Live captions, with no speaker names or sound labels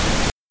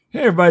Hey,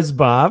 everybody's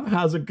Bob.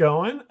 How's it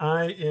going?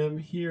 I am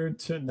here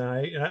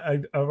tonight.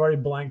 I've already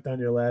blanked on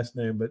your last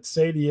name, but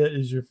Sadia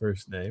is your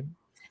first name.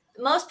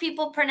 Most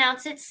people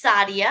pronounce it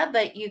Sadia,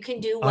 but you can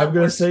do I'm what going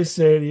to works say for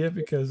Sadia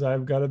because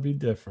I've got to be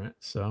different.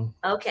 So,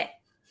 you. Okay.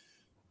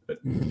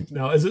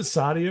 now is it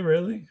Sadia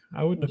really?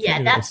 I wouldn't have Yeah,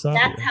 figured it was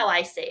that's Sadia. how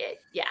I say it.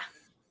 Yeah.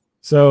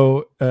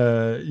 So,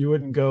 you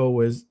wouldn't go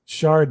with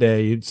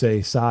Charday, you'd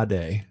say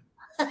Sade.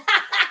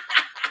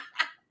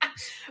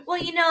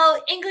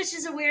 Well, English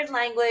is a weird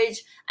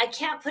language. I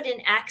can't put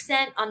an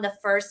accent on the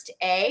first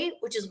A,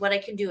 which is what I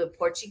can do in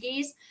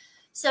Portuguese.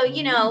 So,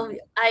 Mm.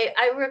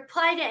 I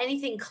reply to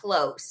anything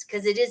close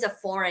because it is a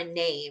foreign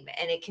name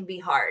and it can be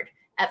hard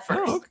at Oh,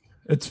 first. okay.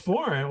 It's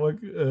foreign.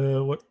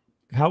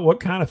 What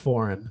kind of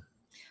foreign?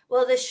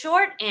 Well, the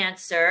short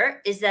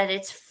answer is that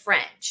it's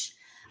French,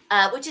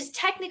 which is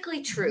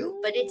technically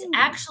true, but it's Mm.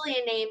 actually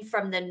a name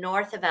from the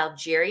north of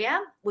Algeria,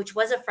 which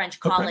was a French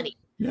Okay. colony.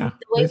 Yeah,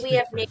 The they way we speak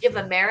have French Native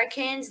there.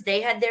 Americans,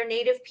 they had their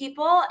native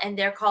people, and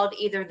they're called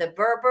either the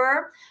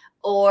Berber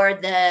or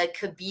the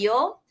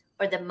Kabyle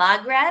or the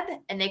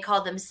Maghreb, and they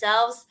call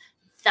themselves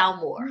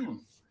Thalmor. Hmm.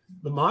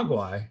 The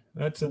Mogwai.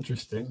 That's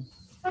interesting.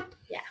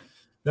 Yeah,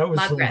 That was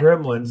from Maghreb.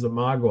 Gremlins, the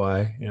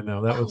Mogwai.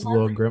 That Oh, was the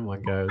little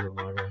gremlin guy, the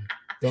Mogwai.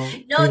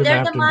 Don't no, feed him they're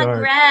the after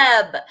dark.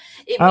 Maghreb.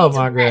 It Oh, means west.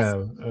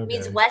 Maghreb. It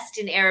means Okay. west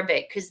in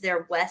Arabic because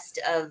they're west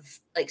of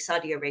like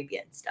Saudi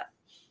Arabia and stuff.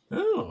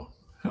 Oh,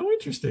 how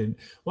interesting.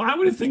 Well, I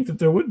would think that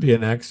there would be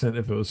an accent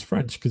if it was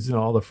French, because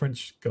all the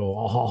French go.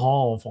 "Oh,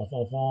 oh, oh,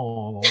 oh,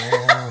 oh,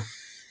 oh."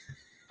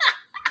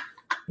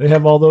 They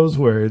have all those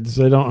words.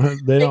 They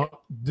don't. They Like don't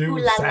do ooh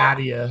la la.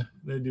 Sadia.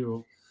 They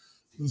do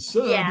Yeah.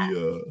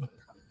 Sadia.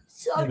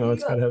 It's got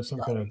Sadia. to have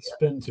some kind of Sadia.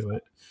 spin to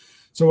it.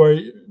 So,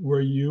 were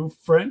you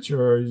French,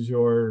 or is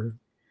your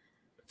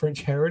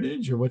French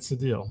heritage, or what's the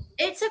deal?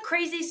 It's a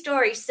crazy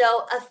story.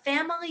 So a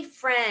family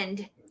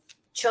friend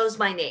chose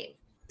my name.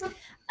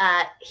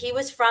 He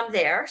was from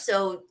there,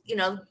 so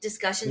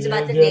discussions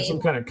about the You had name.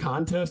 some kind of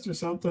contest or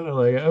something? Or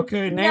like,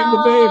 okay, name the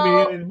baby,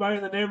 and No, anybody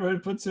in the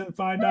neighborhood puts in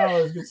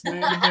 $5 gets to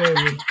name the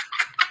baby.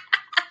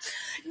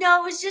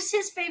 no, it was just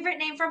his favorite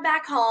name from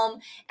back home,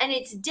 and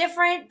it's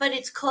different, but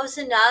it's close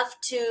enough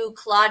to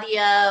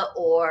Claudia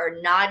or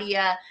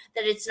Nadia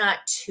that it's not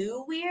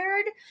too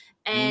weird,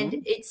 and Hmm.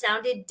 it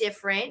sounded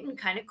different and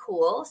kind of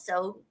cool.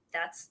 So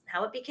that's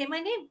how it became my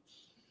name.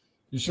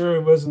 You sure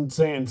it wasn't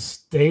saying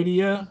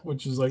Stadia,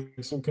 which is like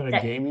some kind of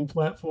That gaming Yeah,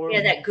 platform?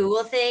 that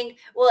Google thing.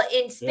 Well,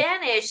 in Yeah.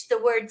 Spanish, the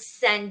word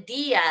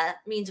sandia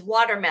means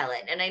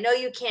watermelon. And I know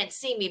you can't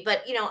see me,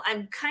 but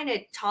I'm kind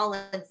of tall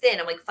and thin.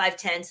 I'm like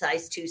 5'10,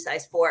 size 2,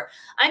 size 4.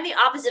 I'm the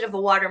opposite of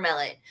a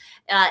watermelon.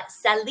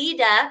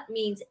 Salida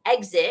means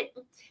exit,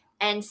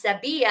 and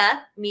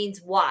sabia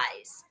means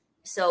wise.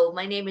 So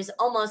my name is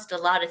almost a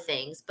lot of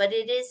things, but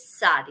it is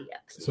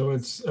Sadia, So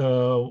please. it's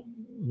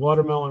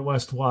Watermelon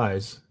West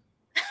Wise.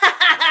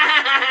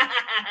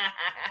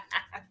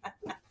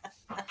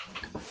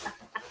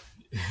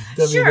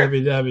 Sure.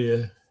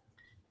 WWW.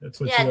 That's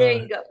what Yeah, you there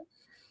you are. go.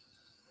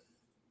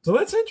 So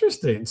that's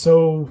interesting.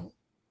 So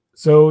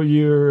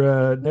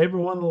your neighbor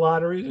won the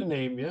lottery to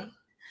name you.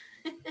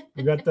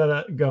 We got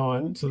that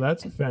going. So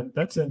that's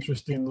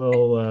interesting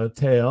little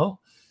tale.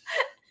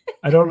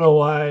 I don't know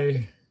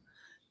why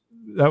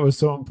that was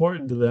so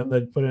important to them.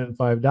 They'd put in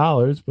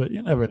 $5, but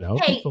you never know.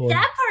 Hey, People are.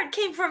 that part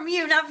came from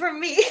you, not from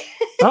me.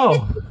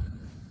 Oh,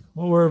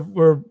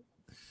 well,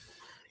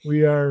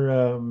 we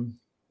are.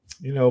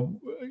 You know,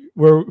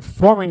 we're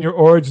forming your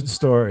origin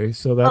story.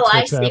 So Oh, that's I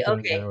what's see. happening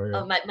Okay. now.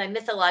 Oh, my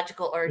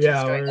mythological origin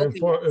Yeah, story. Okay,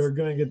 we're yes.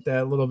 gonna get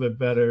that a little bit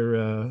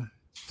better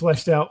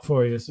fleshed out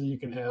for you, so you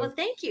can Well, have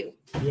thank you.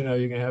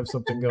 you can have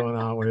something going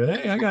on where,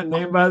 hey, I got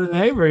named by the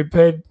neighbor. He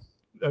paid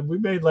we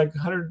made like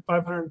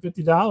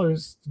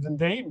 $550 to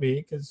name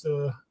me because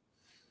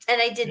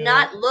And I did you know.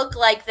 not look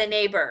like the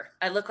neighbor.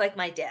 I look like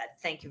my dad.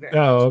 Thank you very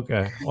Oh, much.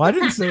 okay. Well, I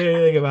didn't say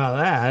anything about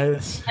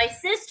that. My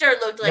sister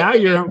looked like Now the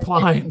you're neighbor.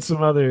 implying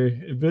some other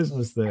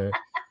business there.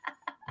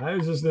 I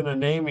was just in a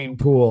naming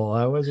pool.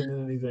 I wasn't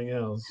in anything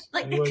else.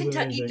 Like It the wasn't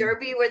Kentucky anything.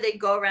 Derby where they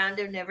go around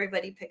and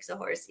everybody picks a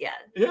horse. Yeah.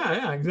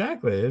 Yeah,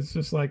 exactly. It's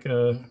just like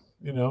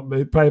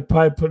they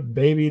probably put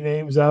baby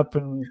names up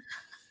and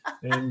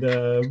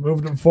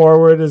moved them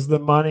forward as the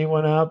money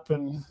went up,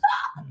 and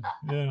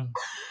yeah.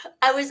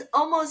 I was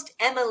almost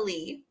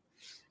Emily.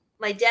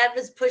 My dad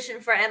was pushing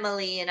for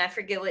Emily, and I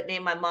forget what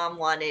name my mom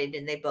wanted,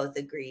 and they both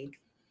agreed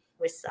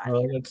with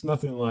Well, Sadia. it's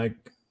nothing like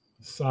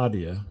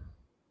Sadia or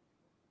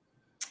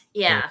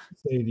Yeah,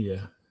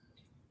 Sadia.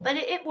 but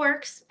it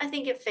works. I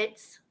think it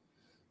fits.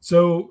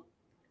 So,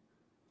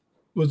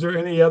 was there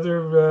any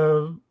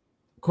other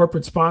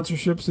corporate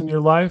sponsorships in your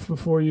life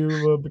before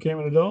you became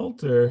an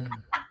adult, or?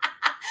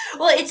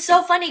 Well, it's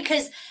so funny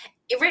because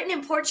written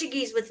in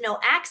Portuguese with no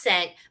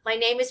accent, my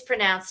name is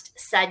pronounced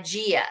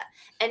Sadia,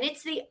 and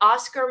it's the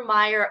Oscar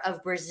Mayer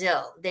of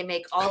Brazil. They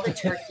make all the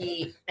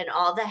turkey and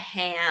all the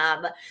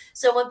ham.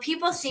 So when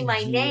people see my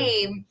Sadia.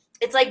 name,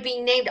 It's like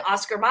being named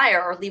Oscar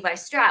Mayer or Levi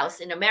Strauss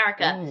in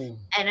America. Mm.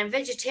 And I'm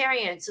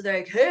vegetarian. So they're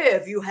like, hey,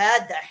 have you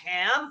had the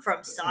ham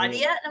from Sadia?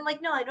 Mm. And I'm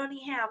like, no, I don't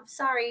eat ham.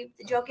 Sorry.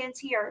 The joke ends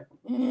here.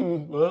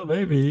 Well,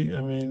 maybe.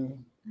 I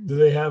mean, do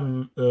they have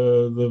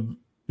the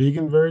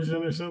vegan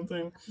version or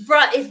something?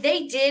 Bruh, if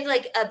they did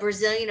like a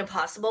Brazilian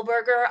Impossible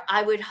Burger,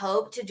 I would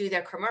hope to do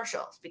their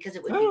commercials because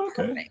it would be perfect.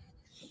 Okay.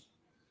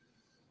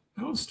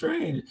 How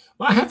strange.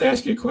 Well, I have to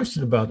ask you a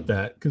question about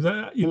that because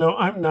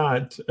I'm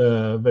not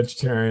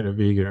vegetarian or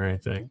vegan or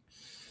anything,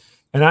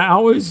 and I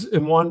always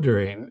am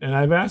wondering. And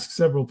I've asked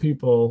several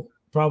people.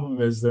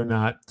 Problem is, they're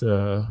not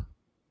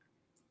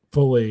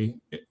fully,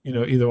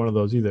 either one of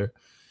those either.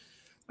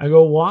 I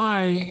go,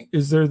 why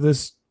is there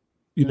this,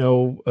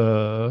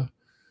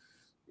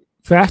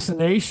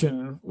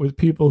 fascination with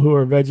people who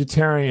are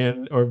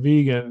vegetarian or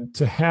vegan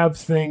to have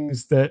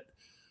things that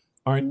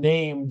are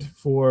named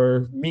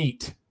for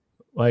meat?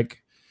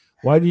 Like,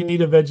 why do you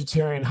need a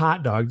vegetarian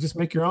hot dog? Just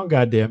make your own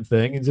goddamn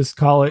thing and just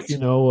call it,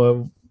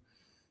 a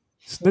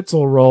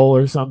schnitzel roll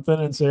or something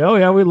and say, oh,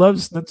 yeah, we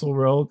love schnitzel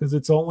roll because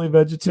it's only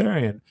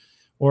vegetarian,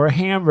 or a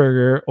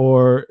hamburger,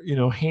 or,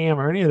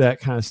 ham, or any of that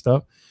kind of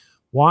stuff.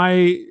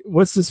 Why?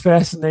 What's this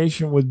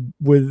fascination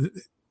with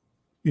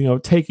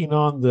taking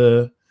on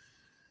the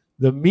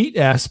meat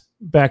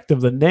aspect of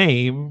the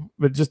name,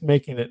 but just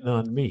making it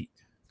non-meat?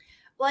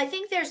 Well, I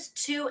think there's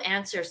two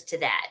answers to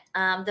that.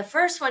 The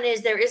first one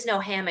is there is no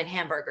ham in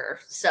hamburger.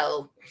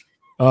 So,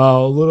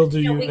 oh, little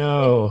do you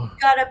know. We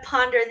got to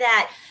ponder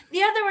that.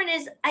 The other one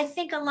is I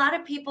think a lot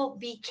of people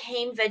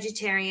became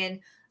vegetarian,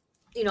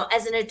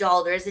 as an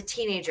adult or as a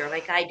teenager,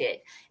 like I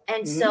did.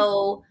 And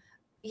so,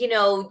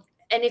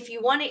 and if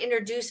you want to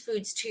introduce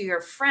foods to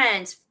your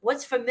friends,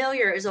 what's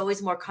familiar is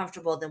always more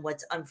comfortable than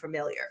what's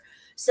unfamiliar.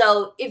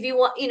 So if you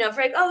want, if you're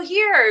like, oh,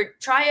 here,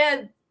 try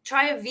a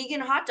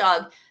vegan hot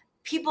dog,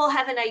 people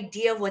have an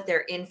idea of what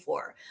they're in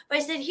for. But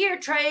I said, here,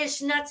 try a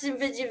schnitz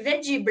and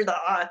veggie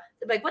blah.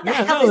 They're like, what the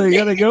hell no, is they this?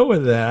 got to go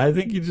with that. I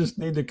think you just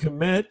need to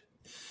commit.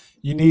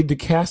 You need to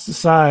cast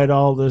aside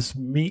all this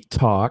meat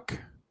talk.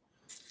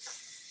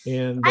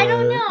 And I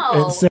don't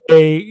know. And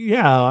say,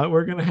 yeah,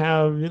 we're going to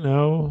have, we're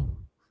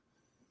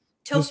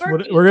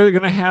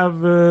going to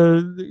have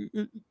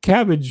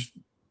cabbage,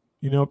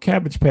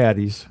 cabbage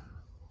patties.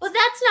 Well,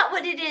 that's not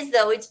what it is,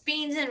 though. It's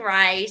beans and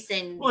rice.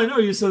 And well, I know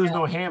you said there's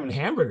no ham and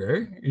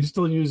hamburger. You're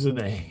still using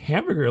a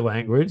hamburger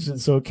language,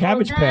 and so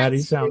cabbage patty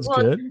sounds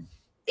good.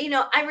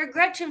 I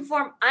regret to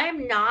inform I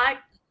am not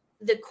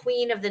the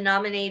queen of the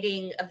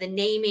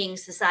naming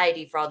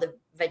society for all the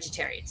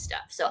vegetarian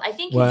stuff. So I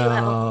think you do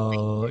have a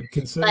point.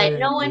 But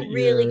no one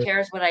really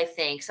cares what I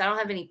think. So I don't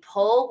have any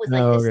pull with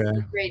this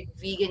secret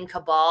vegan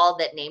cabal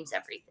that names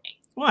everything.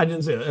 Well, I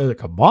didn't say it was a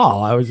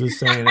cabal. I was just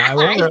saying. I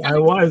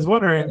was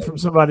wondering from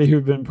somebody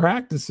who's been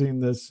practicing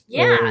this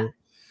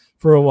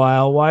for a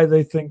while why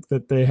they think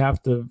that they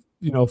have to,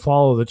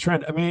 follow the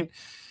trend. I mean,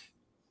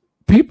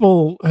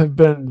 people have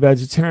been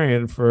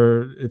vegetarian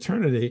for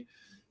eternity,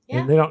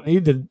 and they don't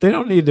need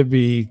to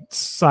be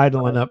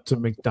sidling up to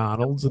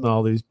McDonald's and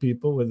all these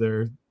people with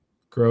their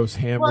gross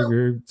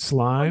hamburger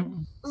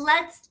slime.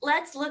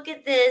 Let's look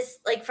at this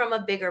like from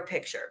a bigger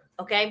picture,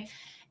 okay?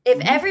 If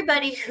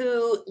everybody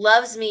who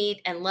loves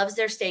meat and loves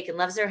their steak and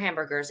loves their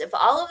hamburgers, if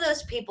all of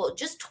those people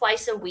just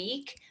twice a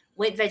week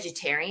went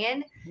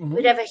vegetarian, it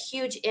would have a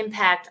huge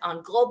impact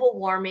on global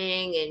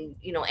warming and,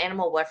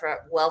 animal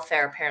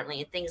welfare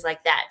apparently, and things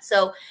like that.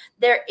 So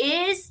there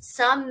is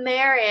some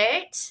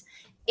merit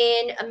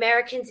in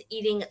Americans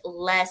eating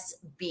less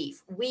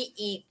beef. We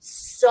eat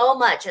so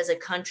much as a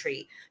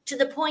country to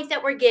the point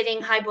that we're getting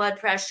high blood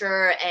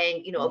pressure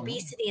and,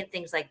 obesity and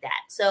things like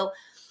that. So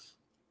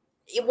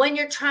when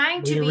you're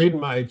trying to read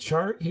my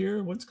chart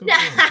here, what's going on?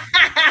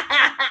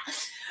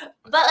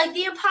 But like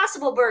the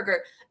Impossible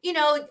Burger,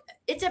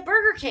 it's at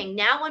Burger King.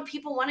 Now when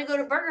people want to go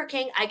to Burger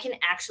King, I can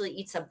actually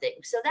eat something.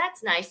 So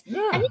that's nice.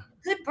 Yeah. And it's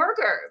a good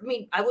burger. I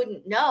mean, I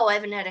wouldn't know. I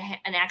haven't had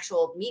an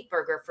actual meat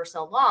burger for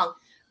so long.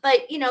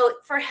 But,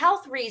 for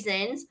health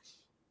reasons,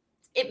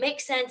 it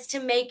makes sense to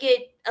make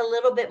it a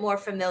little bit more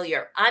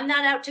familiar. I'm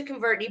not out to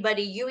convert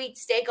anybody. You eat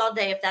steak all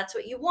day if that's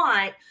what you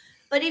want.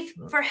 But if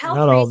for health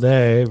not reasons, all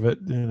day, but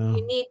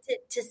you need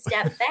to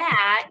step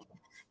back.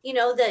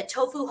 The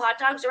tofu hot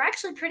dogs are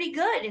actually pretty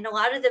good, and a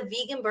lot of the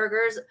vegan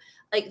burgers,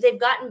 like they've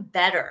gotten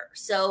better.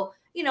 So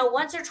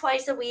once or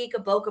twice a week, a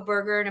Boca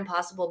burger, an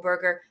Impossible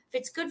Burger, if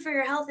it's good for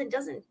your health and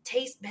doesn't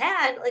taste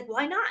bad, like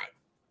why not?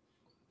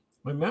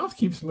 My mouth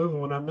keeps moving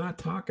when I'm not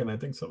talking. I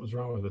think something's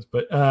wrong with this,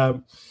 but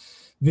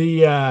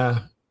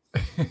yeah,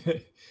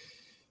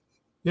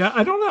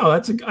 I don't know. I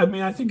think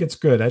it's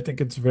good. I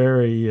think it's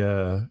very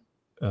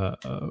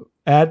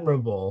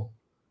admirable.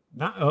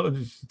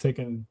 Just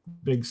taking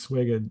big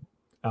swig of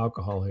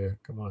alcohol here.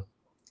 Come on.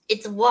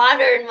 It's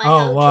water in my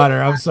Oh,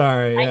 water. I'm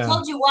sorry. I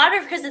told you water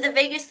because of the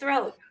Vegas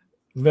throat.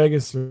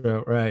 Vegas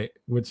throat, right.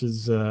 Which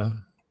is, I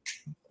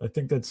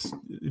think that's,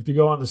 if you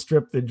go on the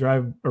Strip, they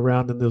drive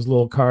around in those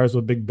little cars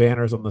with big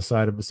banners on the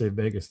side of them that say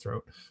Vegas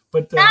throat.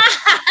 But no.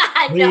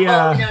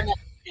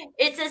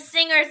 It's a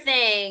singer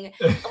thing.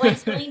 When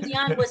Celine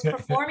Dion was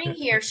performing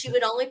here, she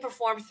would only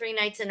perform 3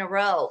 nights in a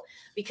row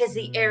because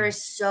the air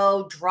is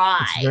so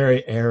dry. It's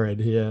very arid,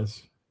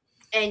 yes.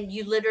 And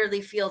you literally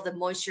feel the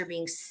moisture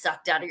being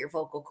sucked out of your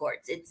vocal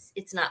cords.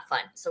 It's not fun.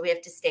 So we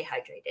have to stay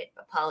hydrated.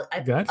 I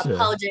Gotcha.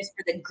 apologize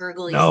for the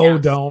gurgly No,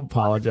 sounds. don't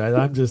apologize.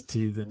 I'm just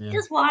teasing you.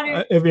 Just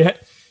water. If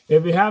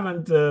you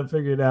haven't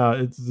figured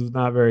out, it's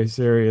not very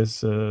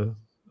serious on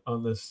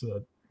this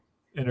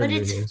interview. But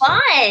it's here,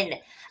 fun. So.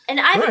 And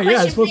I have a question.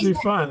 Yeah, it's supposed to be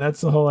fun.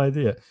 That's the whole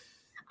idea.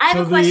 I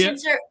have a question,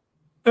 sir.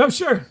 Oh,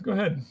 sure. Go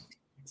ahead.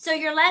 So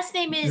your last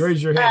name is... You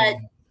raise your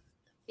hand.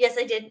 Yes,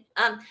 I did.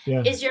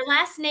 Is your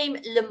last name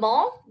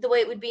Lemont, the way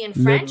it would be in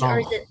French, or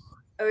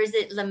is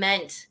it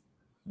Lament?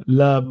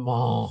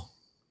 Lemont.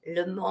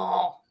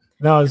 Lemont.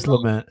 No, it's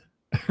Lament.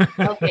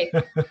 Okay.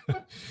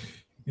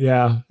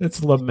 Yeah,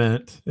 it's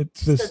Lament.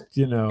 It's just,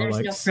 like no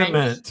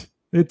cement. French.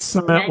 It's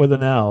cement with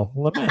an L.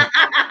 Lament.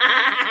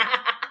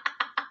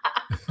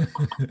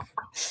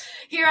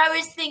 Here I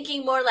was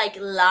thinking more like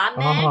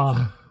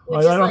Lament.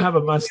 Well, I don't have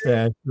a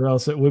mustache, or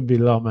else it would be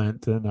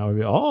Lament, and I would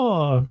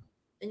be,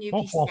 and you'd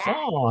be sad.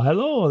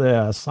 Hello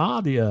there,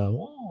 Sadia.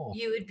 Oh.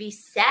 You would be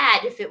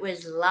sad if it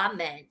was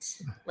lament.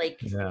 Like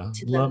to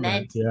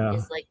lament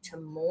is like to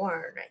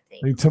mourn, I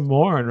think. Like to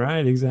mourn,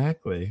 right?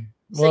 Exactly.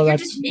 So well,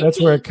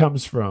 that's where it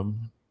comes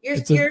from.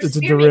 It's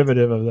a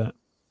derivative of that.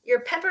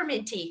 You're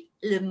pepperminty.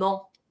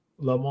 Lemont.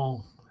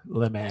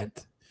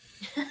 Lament.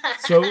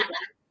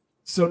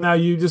 So now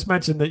you just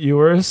mentioned that you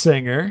were a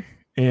singer,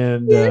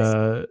 and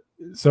yes.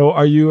 So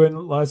are you in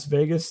Las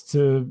Vegas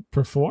to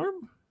perform?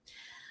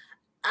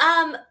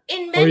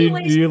 In many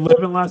ways. Do you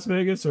live in Las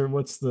Vegas, or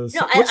what's the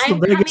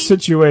Vegas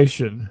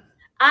situation?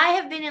 I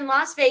have been in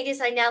Las Vegas.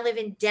 I now live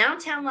in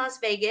downtown Las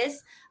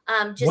Vegas.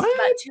 Just what?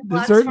 About 2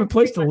 blocks. Is there even a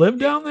place to live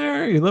down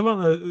there? You live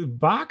on the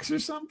box or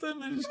something?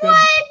 What?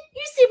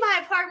 You see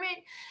my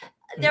apartment?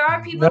 There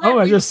are people. No,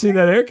 I just see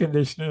that air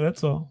conditioner.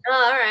 That's all.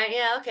 Oh, all right.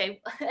 Yeah.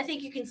 Okay. I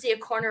think you can see a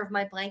corner of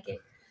my blanket.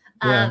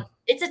 Yeah.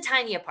 It's a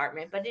tiny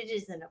apartment, but it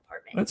is an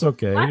apartment. That's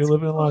okay. You're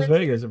living in Las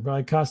Vegas. It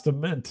probably cost a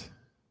mint.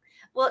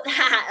 Well,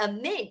 a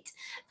mint.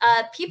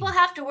 People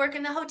have to work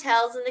in the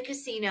hotels and the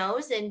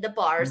casinos and the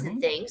bars and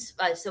things,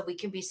 so we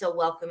can be so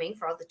welcoming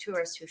for all the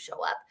tourists who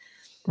show up.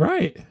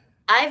 Right.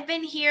 I've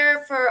been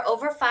here for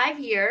over 5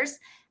 years,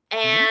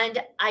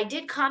 and I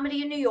did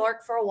comedy in New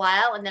York for a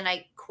while, and then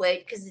I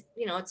quit because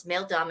it's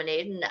male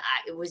dominated, and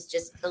it was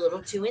just a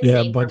little too insane.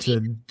 Yeah, a bunch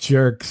of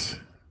jerks.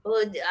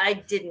 Well, I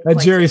didn't. That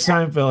Jerry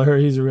Seinfeld, I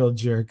heard he's a real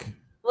jerk.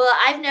 Well,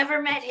 I've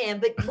never met him,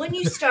 but when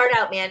you start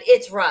out, man,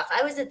 it's rough.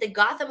 I was at the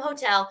Gotham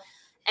Hotel,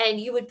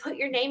 and you would put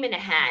your name in a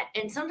hat,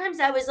 and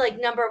sometimes I was like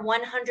number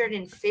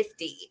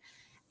 150,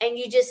 and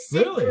you just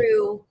sit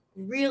through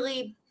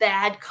really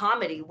bad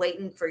comedy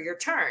waiting for your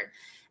turn.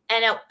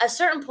 And at a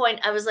certain point,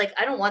 I was like,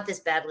 I don't want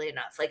this badly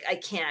enough. Like, I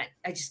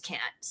just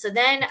can't. So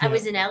then I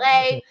was in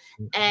LA,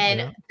 and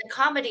the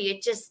comedy,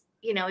 it just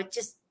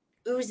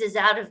oozes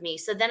out of me.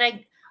 So then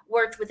I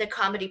worked with a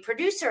comedy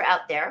producer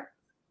out there.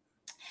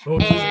 What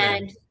was his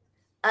name?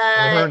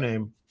 Her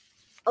name?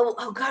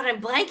 Oh God, I'm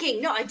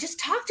blanking. No, I just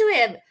talked to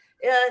him.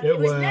 It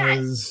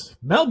was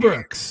Mel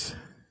Brooks.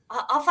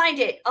 I'll find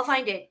it.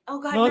 Oh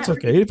God, no, it's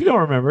okay. If you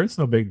don't remember, it's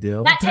no big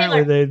deal. Matt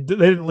Apparently, Taylor. they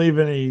didn't leave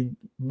any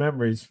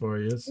memories for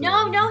you. So.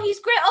 No, he's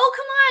great. Oh,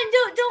 come on,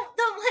 don't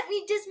let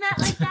me diss Matt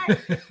like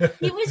that.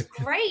 He was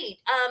great.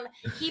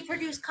 He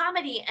produced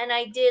comedy, and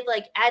I did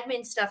like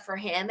admin stuff for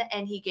him,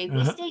 and he gave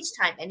me stage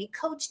time, and he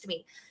coached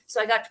me. So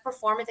I got to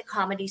perform at the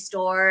Comedy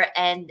Store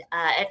and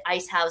at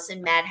Ice House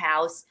and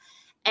Madhouse.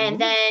 And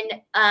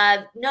then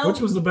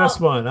which was the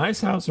best one, Ice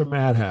House or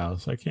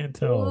Madhouse? I can't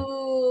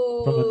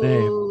tell from the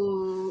name.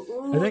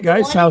 I think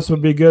Ice House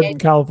would be good in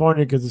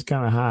California because it's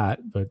kind of hot,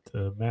 but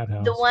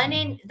Madhouse.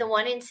 The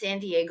one in San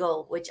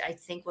Diego, which I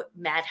think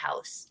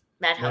Madhouse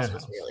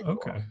was really cool.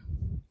 Okay.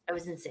 I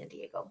was in San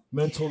Diego.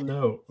 Mental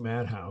note: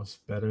 Madhouse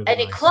better. And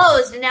it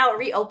closed, and now it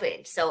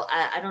reopened. So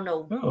I don't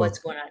know what's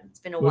going on. It's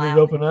been a while. What did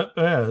it open up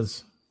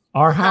as?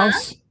 Our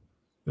House?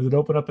 Does it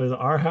open up as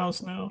Our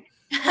House now?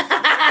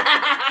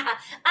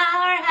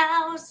 Our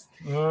house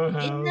in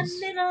the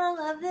middle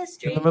of the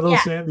street. In the middle of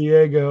San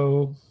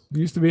Diego. It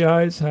used to be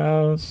Ice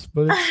House,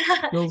 but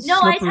it's no,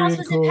 Ice House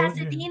was in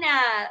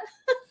Pasadena.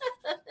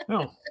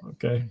 Oh,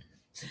 okay.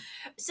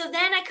 So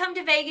then I come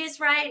to Vegas,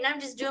 right? And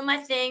I'm just doing my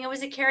thing. I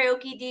was a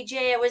karaoke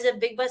DJ. I was a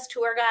big bus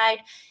tour guide.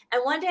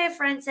 And one day a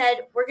friend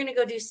said, we're going to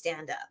go do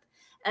stand-up.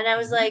 And I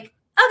was like,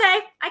 okay,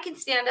 I can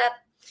stand up.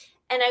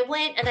 And I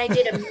went and I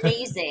did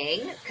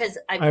amazing because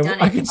I've done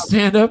it. I can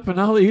stand up and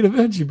I'll eat a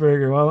veggie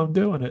burger while I'm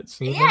doing it.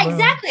 So yeah,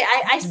 exactly.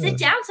 I sit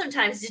down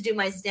sometimes to do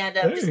my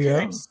stand-up just because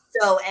I'm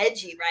so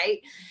edgy, right?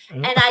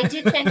 And I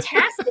did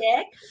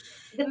fantastic.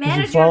 The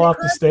manager. Did you fall off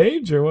the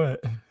stage or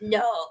what?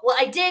 No. Well,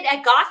 I did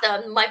at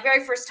Gotham. My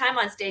very first time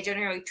on stage, I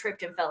nearly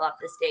tripped and fell off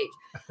the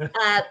stage.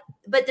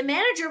 But the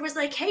manager was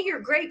like, hey, you're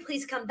great.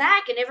 Please come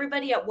back. And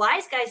everybody at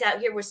Wise Guys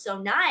out here was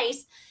so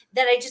nice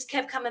that I just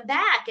kept coming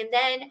back. And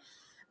then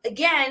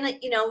again,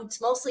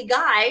 it's mostly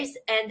guys,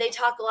 and they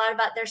talk a lot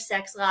about their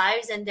sex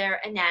lives and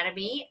their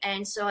anatomy.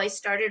 And so I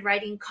started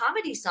writing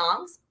comedy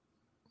songs,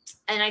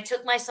 and I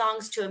took my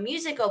songs to a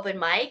music open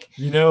mic.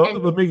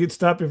 Let me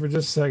stop you for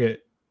just a second.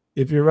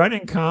 If you're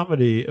writing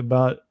comedy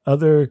about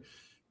other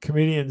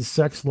comedians'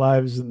 sex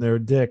lives and their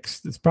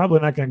dicks, it's probably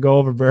not going to go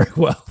over very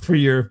well for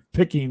your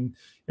picking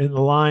in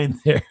the line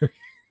there.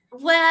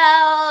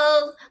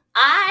 Well,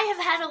 I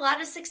have had a lot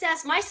of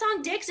success. My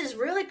song "Dicks" is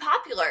really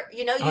popular.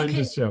 I'm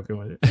just joking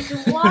with it. You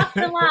can walk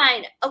the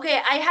line. Okay,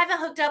 I haven't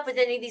hooked up with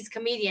any of these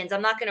comedians.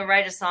 I'm not going to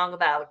write a song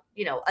about,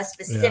 a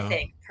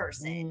specific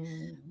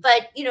person.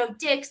 But,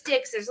 dicks,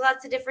 there's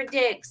lots of different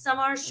dicks. Some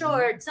are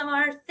short, some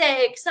are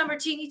thick, some are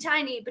teeny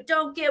tiny, but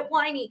don't get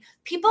whiny.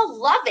 People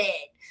love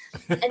it.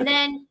 And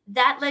then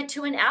that led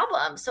to an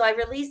album. So I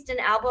released an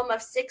album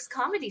of 6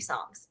 comedy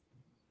songs.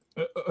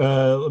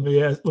 Let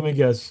me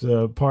guess.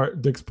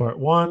 Dicks Part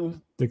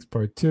 1, Dicks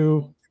Part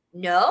 2.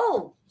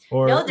 No.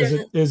 Or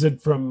is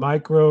it from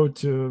micro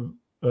to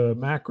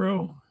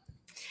macro?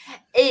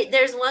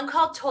 There's one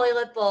called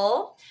Toilet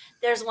Bowl.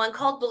 There's one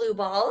called Blue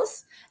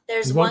Balls.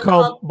 There's one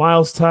called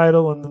Miles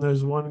Tidal, and then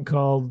there's one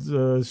called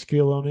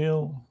Shaquille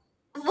O'Neal.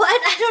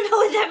 What? I don't know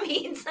what that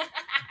means.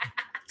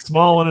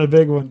 Small one and a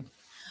big one.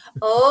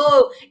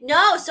 Oh,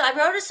 no. So I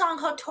wrote a song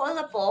called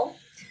Toilet Bowl.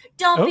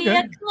 Don't be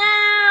a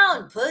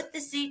clown. Put the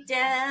seat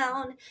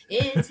down.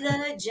 It's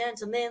the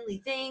gentlemanly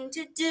thing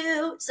to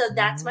do. So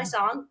that's my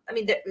song. I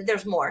mean,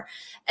 there's more.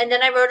 And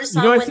then I wrote a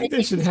song. I think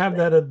they should have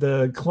that at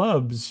the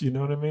clubs. You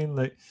know what I mean?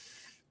 Like,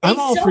 I'm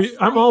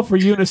all for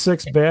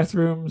unisex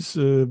bathrooms.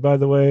 By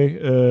the way,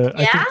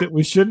 I think that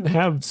we shouldn't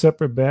have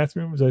separate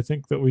bathrooms. I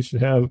think that we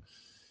should have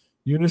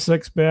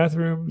unisex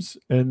bathrooms,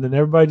 and then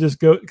everybody just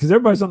go, because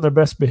everybody's on their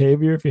best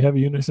behavior if you have a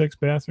unisex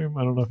bathroom.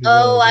 I don't know if you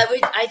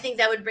I think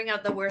that would bring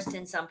out the worst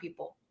in some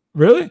people.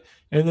 Really?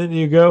 And then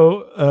you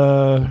go,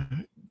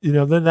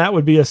 then that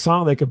would be a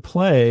song they could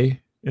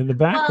play in the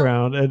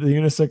background at the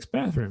unisex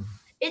bathroom.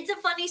 It's a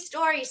funny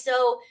story.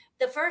 So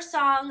the first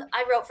song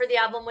I wrote for the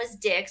album was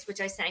Dicks, which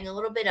I sang a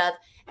little bit of,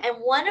 and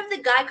one of the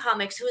guy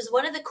comics, who is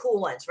one of the cool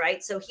ones,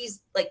 right? So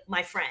he's like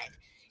my friend.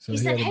 So he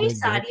said, "Hey,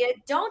 Sadia,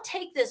 don't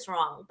take this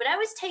wrong, but I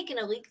was taking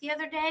a leak the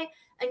other day,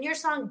 and your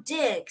song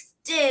Dicks,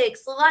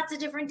 lots of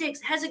different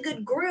dicks, has a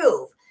good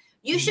groove.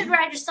 You should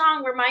write a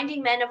song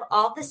reminding men of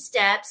all the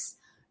steps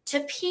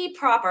to pee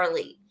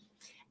properly."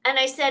 And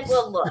I said,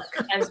 well, look,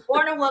 I was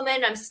born a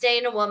woman. I'm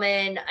staying a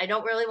woman. I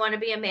don't really want to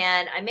be a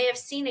man. I may have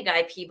seen a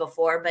guy pee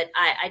before, but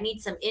I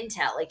need some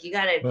intel. Like, you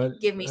got to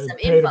give me some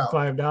info.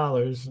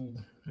 $5.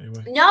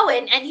 Anyway. No,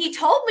 and he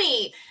told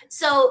me.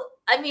 So,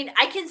 I mean,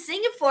 I can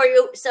sing it for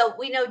you. So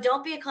we know,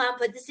 don't be a clown,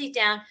 put the seat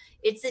down.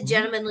 It's the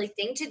gentlemanly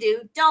thing to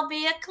do. Don't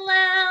be a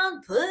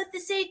clown, put the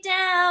seat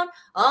down.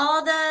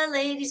 All the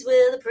ladies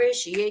will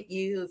appreciate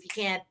you. If you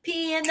can't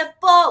pee in the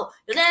bowl,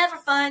 you'll never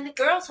find the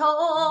girl's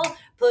hole.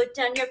 Put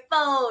down your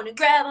phone and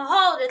grab a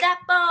hold of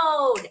that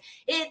bone.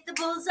 Hit the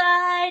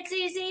bullseye, it's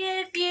easy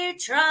if you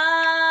try.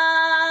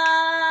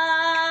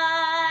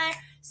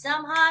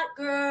 Some hot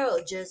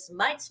girl just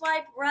might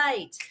swipe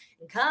right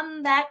and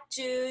come back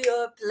to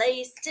your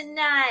place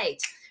tonight.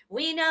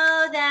 We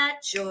know that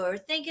you're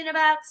thinking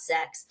about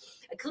sex.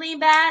 A clean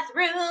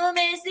bathroom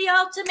is the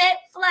ultimate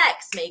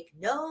flex. Make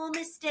no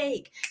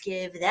mistake,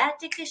 give that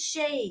dick a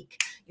shake.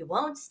 You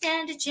won't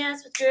stand a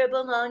chance with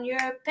dribble on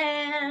your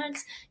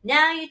pants.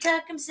 Now you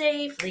tuck him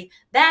safely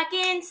back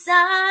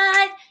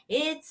inside.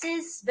 It's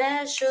his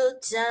special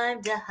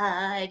time to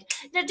hide.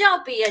 Now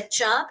don't be a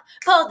chump,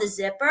 pull the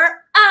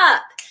zipper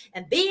up.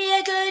 And be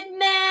a good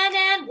man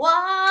and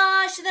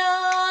wash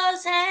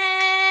those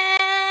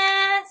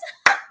hands.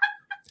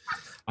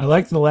 I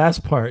like the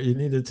last part. You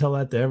need to tell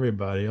that to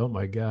everybody. Oh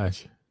my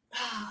gosh.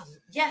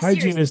 Yes,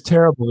 hygiene is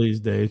terrible these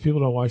days.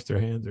 People don't wash their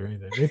hands or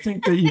anything. They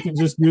think that you can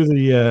just do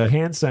the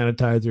hand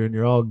sanitizer and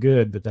you're all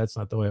good, but that's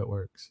not the way it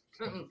works.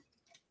 Mm-mm.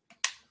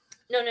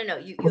 No.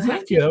 Well,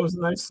 thank you. That was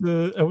a nice.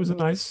 That was a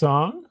nice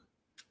song.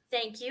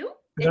 Thank you.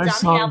 It's nice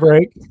song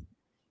break.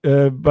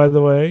 By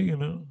the way,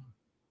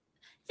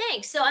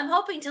 Thanks. So I'm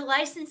hoping to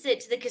license it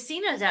to the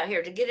casinos out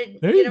here to get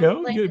it. There you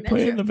go. You could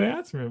play in the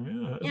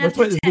bathroom. Yeah. Let's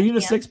play the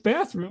unisex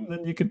bathroom.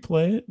 Then you could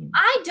play it.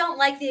 I don't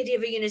like the idea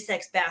of a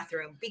unisex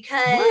bathroom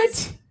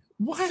because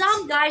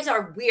some guys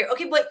are weird.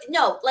 Okay, but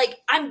no, like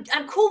I'm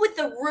cool with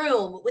the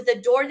room with the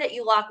door that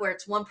you lock where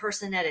it's one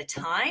person at a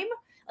time,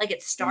 like at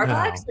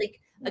Starbucks. Like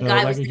a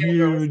guy was like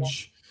a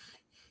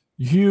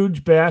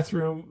huge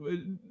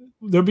bathroom.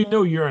 There'd be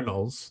no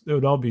urinals. There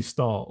would all be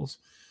stalls,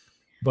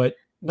 but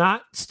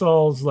not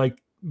stalls like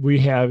we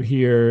have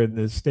here in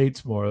the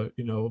States more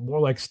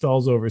like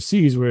stalls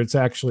overseas where it's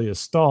actually a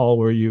stall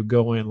where you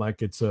go in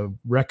like it's a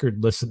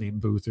record listening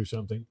booth or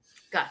something.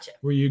 Gotcha.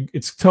 Where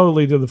it's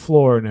totally to the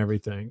floor and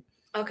everything.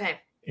 Okay.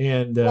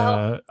 And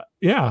I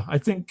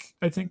think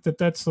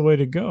that's the way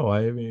to go.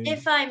 I mean,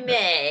 if I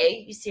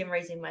may, you see I'm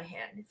raising my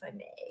hand. If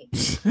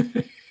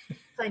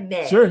I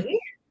may, sure.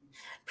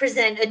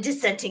 Present a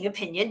dissenting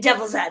opinion,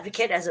 devil's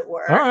advocate, as it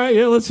were. All right,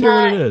 yeah, let's hear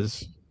what it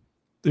is.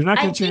 They're not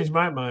going to change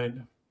my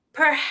mind.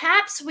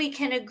 Perhaps we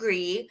can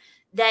agree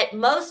that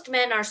most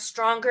men are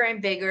stronger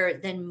and bigger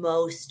than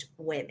most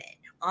women.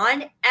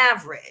 On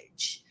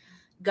average,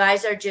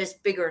 guys are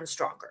just bigger and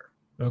stronger.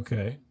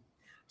 Okay.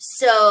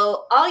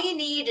 So all you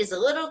need is a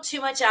little too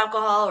much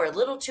alcohol or a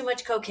little too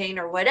much cocaine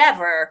or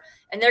whatever,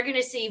 and they're going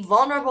to see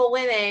vulnerable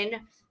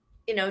women,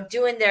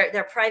 doing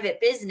their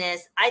private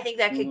business. I think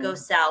that could go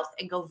south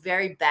and go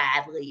very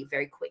badly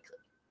very quickly.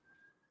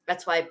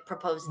 That's why I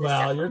proposed this.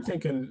 Well, you're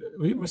thinking,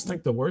 we must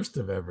think the worst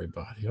of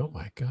everybody. Oh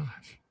my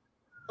gosh.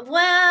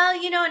 Well,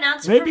 an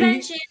ounce of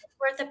prevention is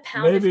worth a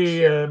pound of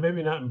cure.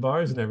 Maybe not in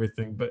bars and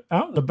everything, but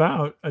out and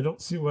about, I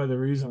don't see why the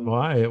reason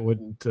why it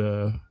wouldn't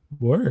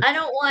work. I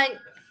don't want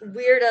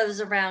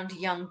weirdos around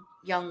young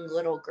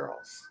little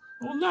girls.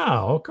 Well,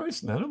 no, of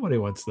course not. Nobody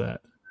wants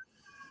that.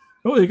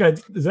 Oh, is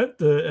that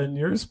in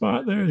your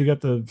spot there? You got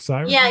the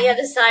sirens? Yeah,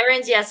 the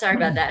sirens. Yeah, sorry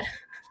about that.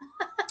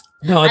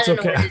 No, it's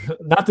okay.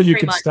 Not that you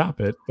can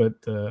stop it, but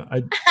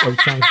I was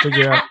trying to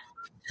figure out.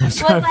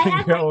 If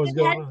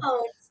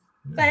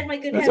I had my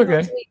good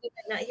headphones, we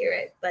might not hear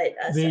it. But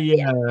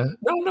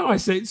no, I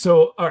say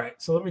so. All right,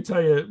 so let me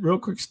tell you a real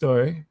quick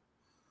story.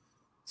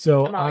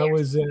 So I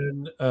was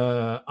in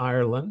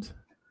Ireland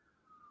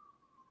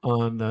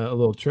on a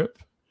little trip,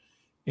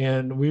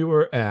 and we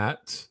were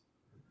at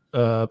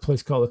a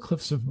place called the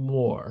Cliffs of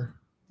Moher.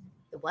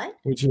 The what?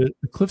 Which is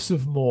the Cliffs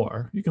of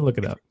Moher. You can look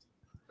it up.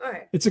 All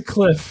right. It's a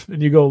cliff,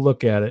 and you go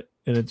look at it,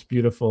 and it's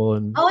beautiful.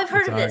 And I've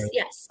heard of this.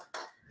 Yes.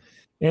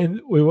 And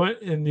we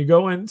went, and you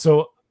go in.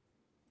 So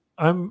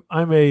I'm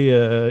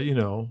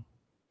a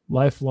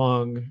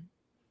lifelong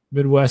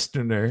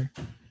Midwesterner,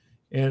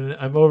 and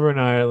I'm over in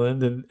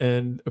Ireland,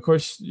 and of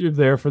course you're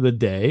there for the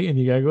day, and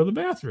you gotta go to the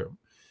bathroom.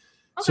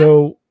 Okay.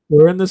 So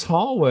we're in this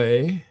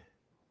hallway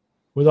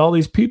with all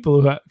these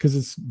people because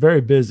it's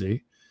very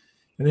busy,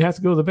 and they have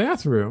to go to the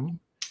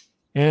bathroom.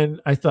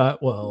 And I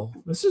thought, well,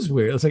 this is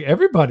weird. It's like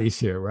everybody's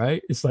here,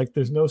 right? It's like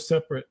there's no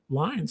separate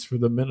lines for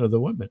the men or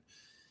the women.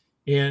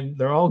 And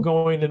they're all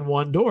going in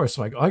one door.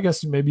 So I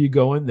guess maybe you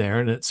go in there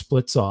and it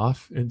splits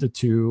off into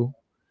two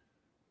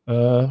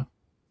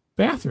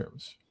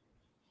bathrooms.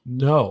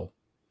 No.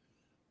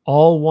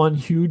 All one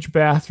huge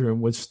bathroom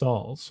with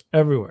stalls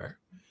everywhere.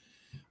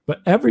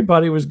 But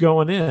everybody was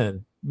going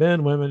in.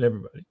 Men, women,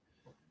 everybody.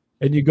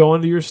 And you go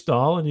into your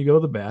stall and you go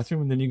to the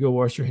bathroom and then you go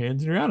wash your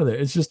hands and you're out of there.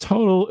 It's just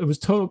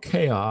total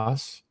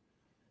chaos.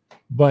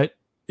 But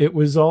it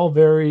was all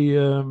very,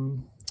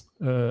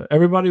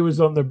 everybody was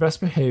on their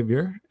best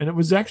behavior. And it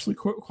was actually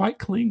quite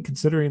clean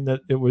considering that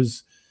it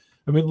was,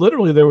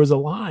 literally there was a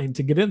line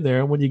to get in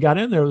there. And when you got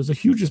in there, it was the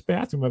hugest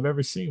bathroom I've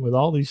ever seen with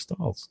all these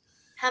stalls.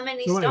 How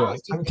many stalls? Anyway,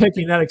 I'm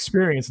taking that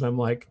experience and I'm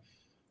like,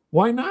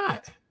 why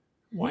not?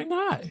 Why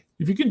not?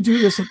 If you can do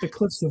this at the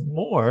Cliffs of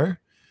Moher,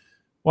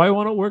 why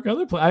won't it work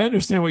other places? I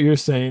understand what you're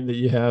saying, that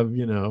you have,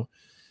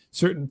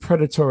 certain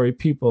predatory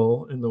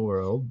people in the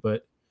world,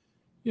 but,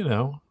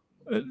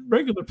 at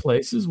regular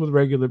places with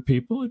regular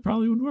people, it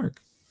probably would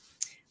work.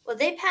 Well,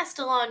 they passed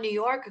a law in New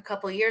York a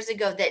couple of years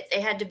ago that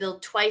they had to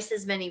build twice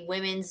as many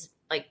women's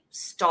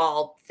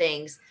stall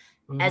things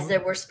as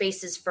there were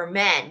spaces for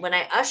men. When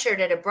I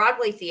ushered at a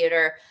Broadway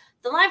theater,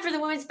 the line for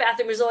the women's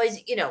bathroom was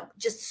always,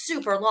 just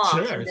super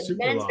long. Sure, and the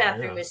men's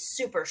bathroom is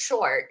super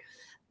short.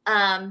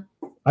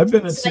 I've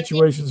been in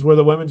situations where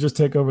the women just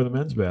take over the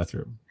men's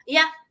bathroom.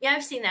 Yeah,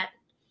 I've seen that.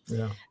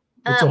 Yeah,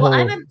 it's a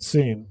whole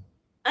scene.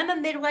 I'm a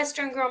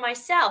Midwestern girl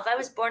myself. I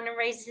was born and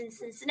raised in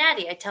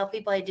Cincinnati. I tell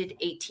people I did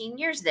 18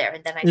 years there,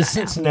 and then I got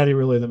Cincinnati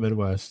really the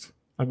Midwest?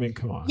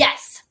 Come on.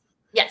 Yes.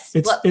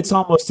 It's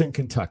almost in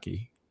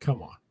Kentucky.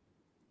 Come on.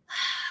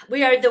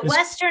 We are the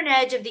western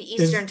edge of the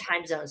Eastern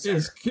time zone,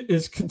 sir.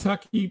 Is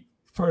Kentucky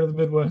part of the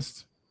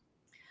Midwest?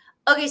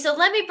 Okay, so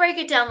let me break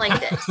it down like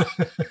this.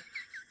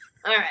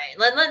 All right,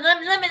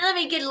 let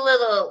me get a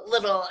little.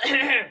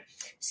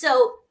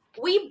 So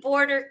we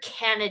border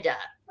Canada.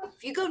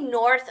 If you go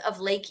north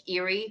of Lake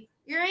Erie,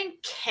 you're in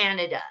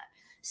Canada.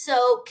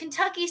 So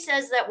Kentucky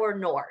says that we're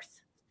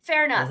north.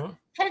 Fair enough. Uh-huh.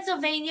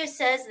 Pennsylvania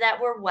says that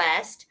we're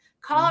west.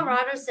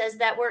 Colorado says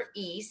that we're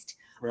east.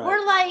 Right.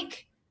 We're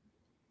like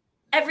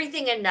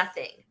everything and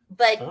nothing.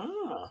 But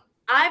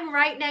I'm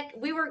right next.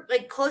 We were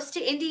close to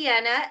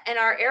Indiana, and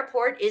our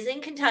airport is in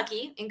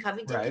Kentucky, in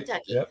Covington,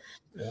 Kentucky.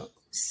 Yep.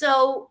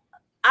 So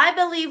I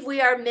believe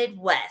we are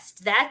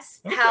Midwest.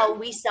 That's how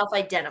we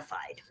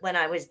self-identified when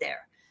I was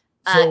there.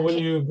 So when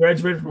you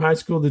graduated from high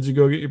school, did you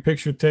go get your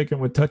picture taken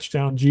with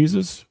Touchdown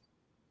Jesus?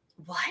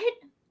 What?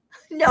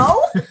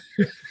 No.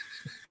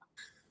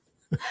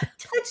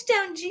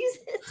 Touchdown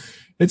Jesus.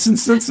 It's in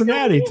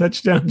Cincinnati.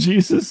 Touchdown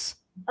Jesus.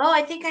 Oh,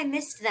 I think I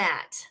missed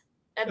that.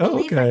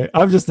 Okay.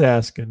 I'm just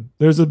asking.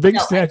 There's a big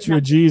statue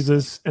of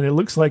Jesus, and it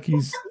looks like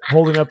he's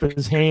holding up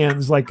his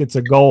hands like it's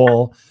a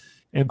goal,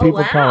 and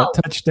people call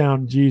it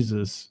Touchdown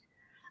Jesus.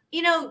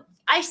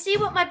 I see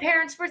what my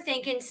parents were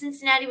thinking.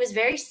 Cincinnati was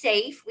very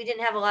safe. We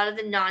didn't have a lot of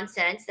the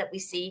nonsense that we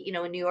see,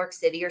 in New York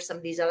City or some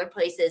of these other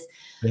places.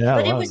 Yeah,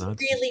 but it was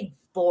really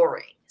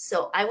boring.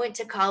 So I went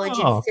to college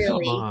in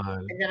Philly,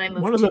 and then I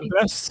moved. One of the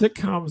best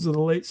sitcoms of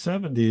the late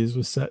 70s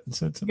was set in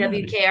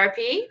Cincinnati.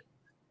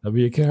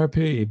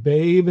 WKRP,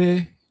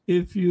 baby.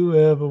 If you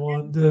ever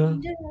wonder,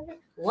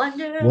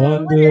 Wonder, wonder,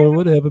 wonder whatever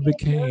whatever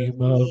became of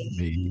became of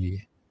me.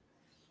 me.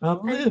 I'm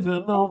I'm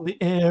living on the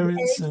air in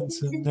in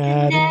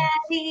Cincinnati.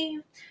 Cincinnati,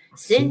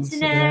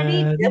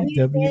 Cincinnati, Cincinnati,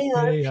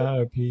 WKRP.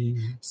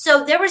 WKRP.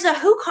 So there was a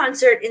Who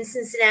concert in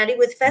Cincinnati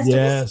with festival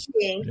Yes.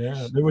 seating,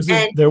 Yeah. There was a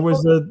and there people,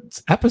 was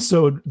a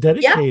episode yep,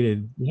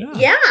 dedicated. Yeah.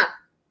 yeah,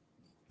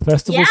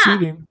 Festival yeah.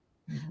 seating.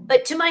 Mhm.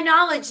 But to my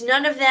knowledge,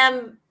 none of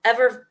them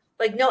ever,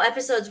 like, no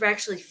episodes were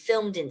actually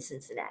filmed in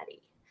Cincinnati.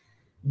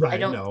 I Right.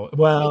 don't No. think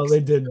Well, so. they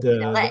did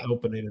In LA. the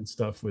opening and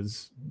stuff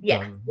was Yeah,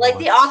 done like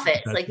The once. But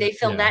Office. that's Like it. they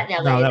filmed Yeah. that in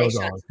LA No, and that they was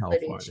shot all in some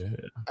footage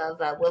California.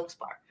 Yeah. of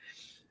Wilkes-Barre.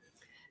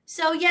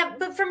 So yeah,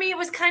 but for me it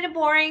was kind of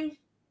boring.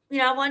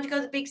 I wanted to go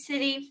to the big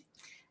city,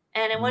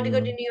 and I wanted to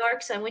go to Mm. New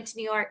York, so I went to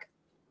New York.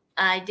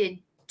 I did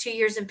 2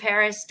 years in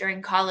Paris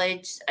during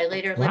college. I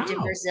later lived in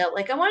Wow. Brazil.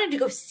 Like I wanted to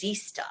go see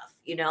stuff.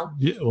 Yeah,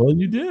 well,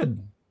 you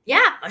did.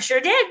 Yeah, I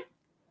sure did.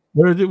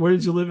 Where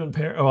did you live in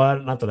Paris? Oh,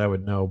 not that I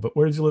would know, but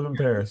where did you live in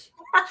Paris?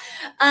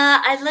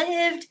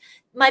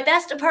 My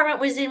best apartment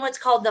was in what's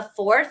called the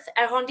fourth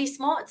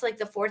arrondissement. It's like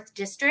the fourth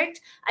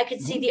district. I could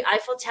see Oh, the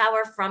Eiffel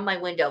Tower from my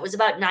window. It was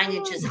about 9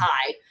 inches oh,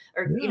 high,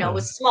 or, it yeah.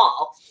 was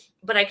small,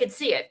 but I could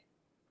see it.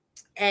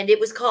 And it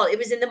was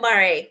in the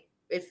Marais.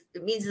 It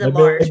means the That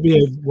marsh. may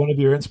be one of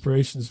your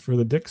inspirations for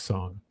the Dick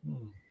song.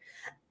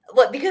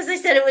 What, because I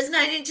said it was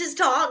 9 inches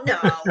tall? No.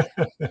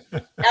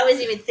 I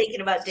wasn't even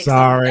thinking about Dick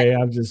songs. Sorry,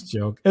 I'm just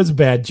joking. It's a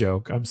bad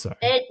joke. I'm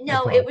sorry.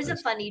 No, it was a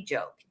funny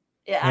joke.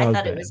 I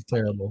thought it was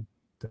funny.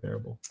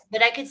 Terrible.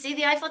 But I could see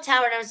the Eiffel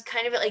Tower, and I was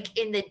kind of like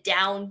in the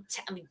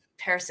downtown. I mean,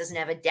 Paris doesn't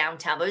have a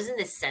downtown, but it was in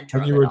the center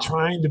And of you it were all.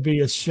 trying to be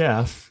a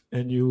chef,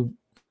 and you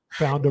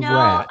found a No,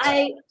 rat.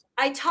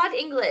 I taught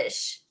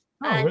English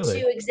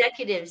Really? to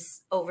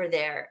executives over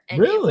there, and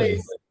Really?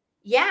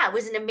 it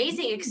was an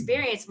amazing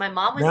experience. My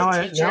mom was Now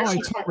a teacher. I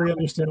totally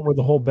understand where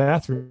the whole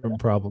bathroom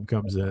problem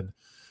comes in.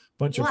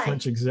 Bunch of Why?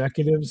 French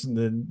executives, and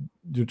then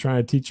you're trying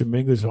to teach them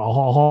English.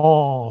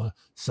 Oh,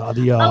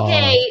 Sadia.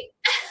 Okay.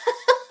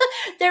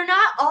 They're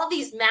not all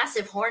these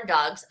massive horn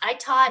dogs. I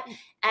taught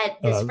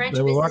at this French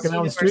They were business walking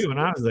down the street when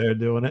I was there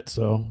doing it.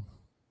 So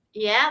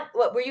yeah,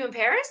 what, were you in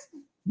Paris?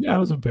 yeah, I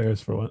was in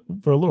Paris for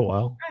a little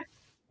while. Okay.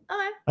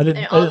 I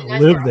didn't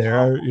live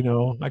there.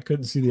 I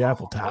couldn't see the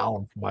Eiffel Tower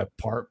from my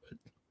apartment.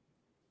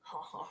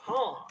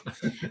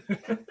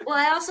 Well,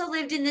 I also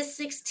lived in the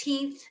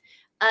 16th.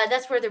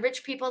 That's where the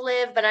rich people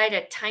live, but I had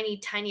a tiny,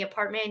 tiny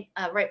apartment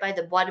right by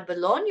the Bois de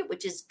Boulogne,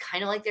 which is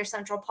kind of like their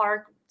Central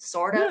Park,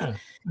 sort of. Yeah,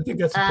 I think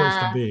that's the place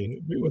to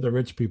be. Be where the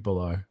rich people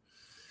are.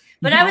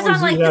 But I was on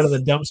like eat out of the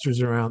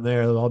dumpsters around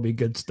there. There'll all be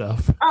good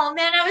stuff. Oh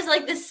man, I was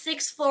like the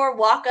 6th floor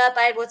walk up.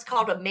 I had what's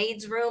called a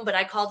maid's room, but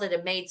I called it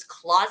a maid's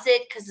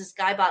closet because this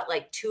guy bought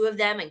like 2 of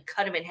them and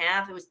cut them in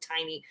half. It was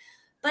tiny,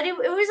 but it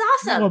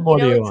was awesome. What more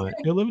do you want?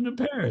 You're living in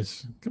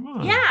Paris. Come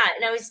on. Yeah,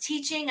 and I was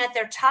teaching at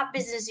their top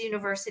business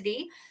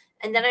university.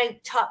 And then I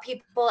taught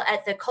people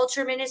at the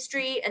culture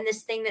ministry and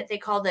this thing that they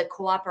call the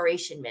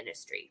cooperation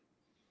ministry.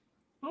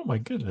 Oh my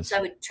goodness. So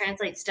I would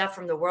translate stuff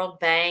from the World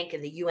Bank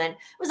and the UN. It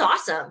was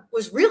awesome. It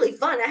was really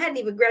fun. I hadn't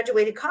even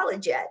graduated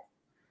college yet.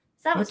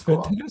 So that was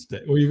cool.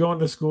 Fantastic. Were you going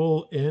to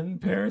school in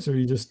Paris, or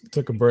you just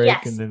took a break?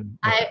 Yes. And then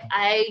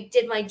I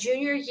did my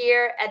junior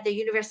year at the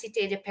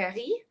Université de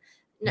Paris.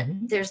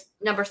 There's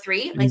number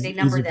 3, like they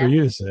number easy them. For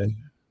you to say.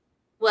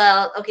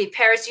 Well, okay,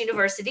 Paris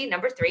University,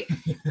 number 3.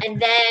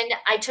 And then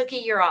I took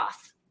a year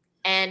off,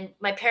 and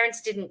my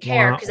parents didn't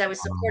care because I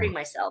was supporting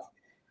myself.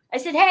 I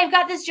said, hey, I've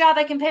got this job.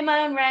 I can pay my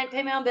own rent,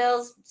 pay my own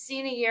bills. See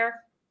you in a year.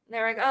 And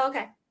they're like, oh,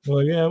 okay.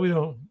 Well, yeah, we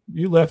don't.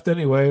 You left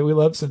anyway. We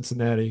love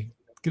Cincinnati.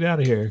 Get out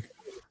of here.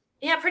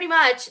 Yeah, pretty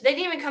much. They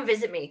didn't even come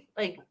visit me.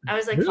 Like, I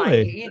was like,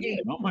 really? Fine, you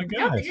do. Oh my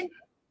gosh.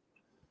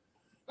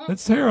 No,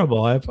 that's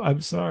terrible.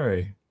 I'm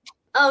sorry.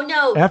 Oh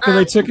no! After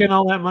they took in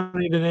all that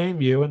money to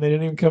name you, and they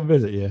didn't even come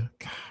visit you.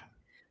 God.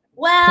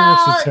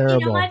 Well,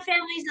 my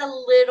family's a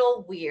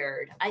little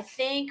weird. I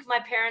think my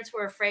parents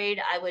were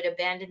afraid I would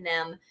abandon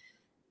them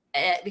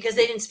because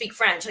they didn't speak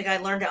French. Like I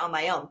learned it on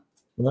my own.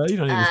 Well, you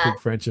don't need to speak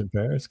French in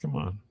Paris. Come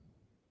on.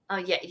 Oh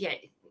yeah.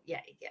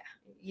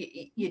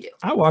 You do.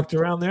 I walked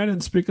around there. I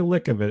didn't speak a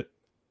lick of it.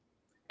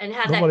 And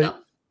how'd that go?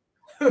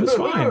 It was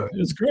fine. It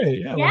was great.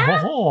 Yeah.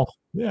 Yeah.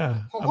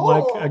 Yeah. I'm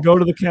like, I go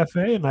to the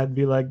cafe and I'd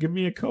be like, give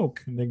me a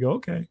Coke. And they go,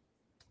 okay.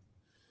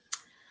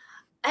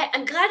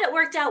 I'm glad it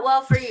worked out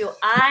well for you.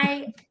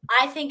 I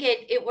think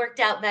it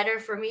worked out better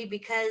for me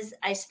because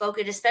I spoke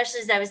it,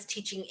 especially as I was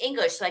teaching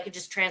English, so I could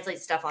just translate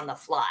stuff on the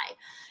fly.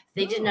 If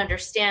they didn't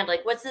understand,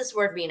 like, what's this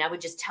word mean? I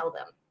would just tell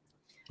them.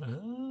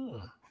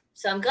 Oh.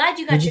 So I'm glad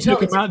you got Did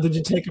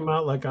you take them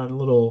out like on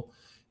little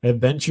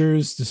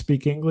adventures to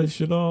speak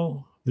English at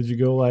all? Did you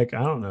go like,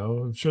 I don't know,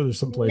 I'm sure there's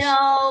some place.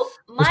 No,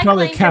 there's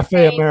probably a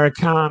Cafe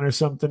American or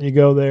something. You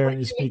go there and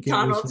you speak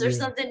McDonald's English. or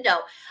something. No.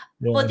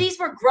 Yeah. Well, these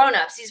were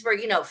grown-ups. These were,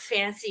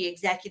 fancy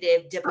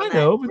executive diplomat. I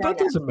know, but that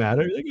doesn't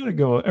matter. They're going to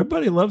go.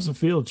 Everybody loves a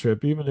field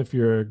trip, even if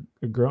you're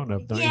a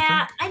grown-up, don't you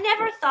think? I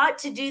never thought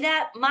to do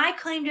that. My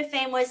claim to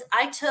fame was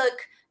I took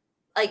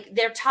like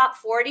their top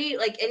 40,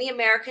 like any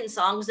American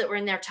songs that were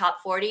in their top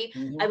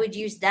 40, I would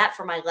use that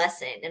for my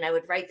lesson. And I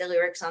would write the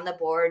lyrics on the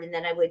board, and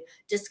then I would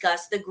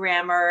discuss the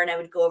grammar, and I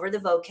would go over the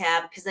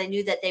vocab, because I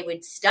knew that they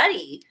would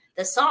study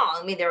the song.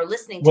 I mean, they were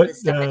listening to the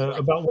stuff anyway.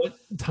 About what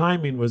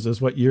timing was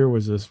this? What year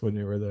was this when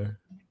you were there?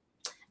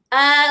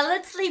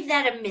 Let's leave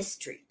that a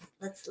mystery.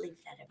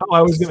 Oh,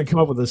 I was going to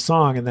come up with a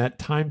song in that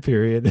time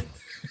period.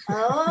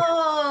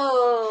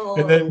 Oh.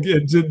 And then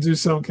do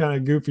some kind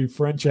of goofy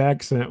French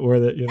accent where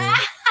that, you know.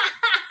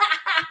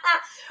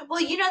 Well,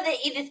 you know the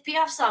Edith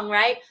Piaf song,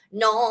 right?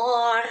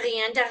 Non,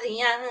 rien de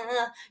rien,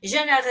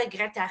 je ne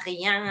regrette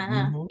rien.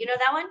 Mm-hmm. You know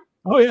that one?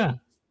 Oh, yeah.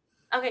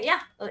 Okay,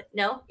 yeah.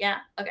 No? Yeah?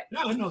 Okay.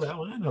 No, I know that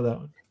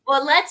one.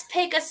 Well, let's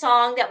pick a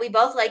song that we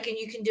both like, and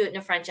you can do it in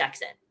a French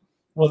accent.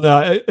 Well,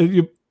 no,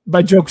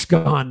 my joke's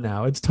gone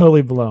now. It's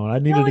totally blown. I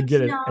needed to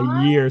get it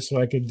a year so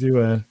I could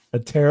do a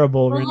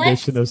terrible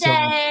rendition of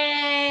some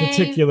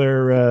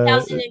particular...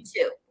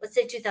 2002. Let's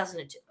say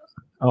 2002.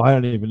 Oh, I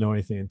don't even know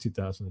anything in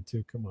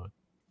 2002. Come on.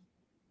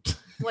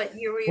 What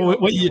year were you?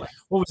 What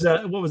was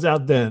that? What was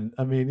out then?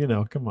 I mean, you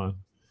know, come on.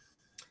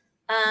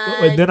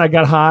 Then I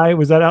Got High.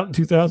 Was that out in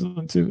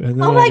 2002? And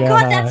then oh my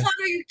God, that song!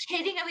 Are you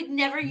kidding? I would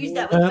never use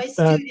that with my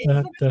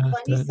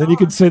students. Then you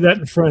could say that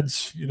in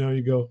French. You know,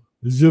 you go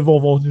 "Je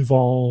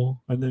vont,"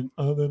 and then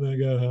I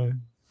got high.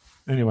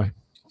 Anyway,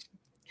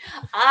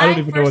 I don't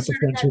even know what the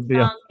French would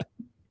be.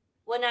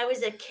 When I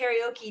was a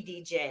karaoke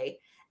DJ,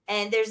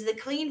 and there's the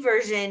clean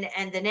version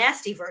and the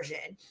nasty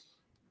version.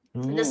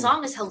 The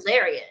song is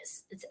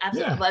hilarious. It's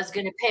absolutely. I was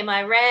going to pay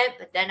my rent,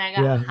 but then I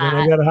got high. Then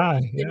I got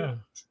high. Yeah.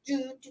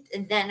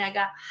 And then I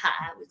got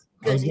high.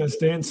 I was going to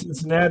stay in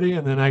Cincinnati,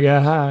 and then I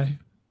got high.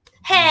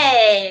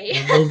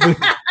 Hey.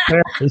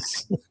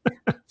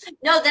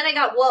 No, then I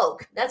got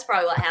woke. That's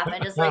probably what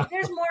happened. It's like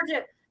there's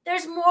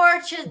more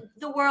to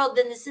the world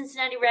than the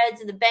Cincinnati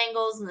Reds and the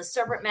Bengals and the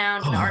Serpent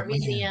Mound and the Art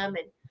Museum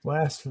and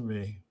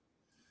blasphemy.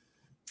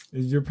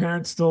 Is your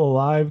parents still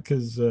alive?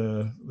 Because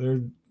they're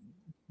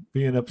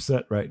being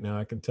upset right now.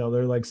 I can tell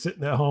they're like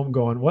sitting at home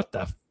going, what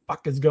the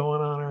fuck is going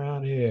on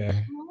around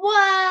here?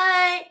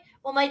 What?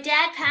 Well, my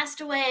dad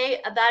passed away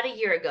about a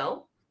year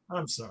ago.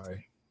 I'm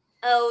sorry.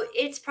 Oh,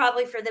 it's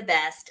probably for the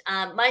best.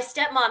 My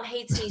stepmom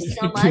hates me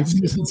so much.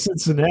 She's in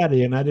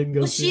Cincinnati, and I didn't go.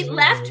 Well, she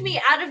left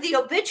me out of the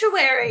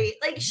obituary.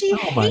 Like she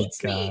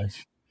hates me.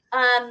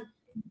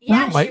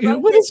 Yeah.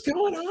 What is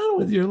going on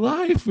with your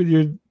life? When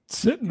you're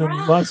sitting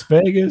in Las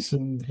Vegas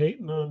and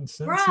hating on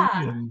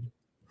Cincy and.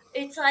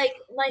 It's like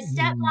my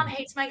stepmom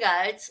hates my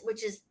guts,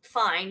 which is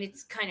fine.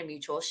 It's kind of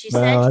mutual. She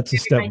said that's a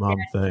stepmom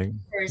thing.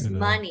 There's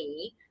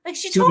money. Like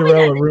she told me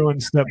that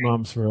ruined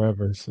stepmoms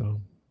forever. So.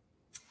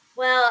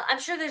 Well, I'm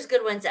sure there's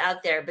good ones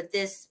out there, but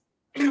this.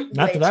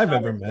 Not that I've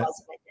ever met.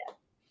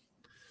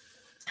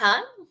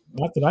 Huh?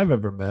 Not that I've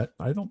ever met.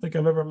 I don't think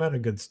I've ever met a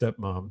good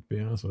stepmom, to be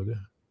honest with you.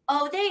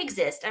 Oh, they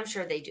exist. I'm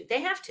sure they do.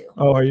 They have to.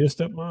 Oh, are you a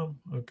stepmom?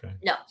 Okay.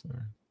 No.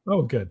 Sorry.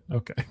 Oh, good.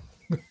 Okay.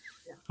 No.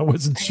 I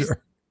wasn't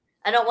sure.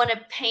 I don't want to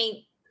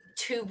paint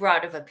too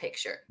broad of a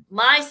picture.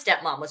 My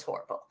stepmom was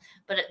horrible,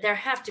 but there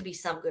have to be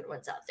some good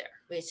ones out there.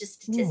 I mean, it's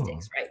just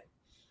statistics, right?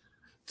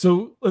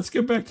 So let's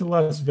get back to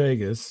Las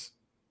Vegas.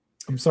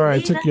 I'm sorry, I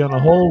took you on a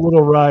whole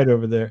little ride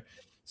over there.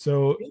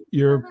 So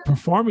you're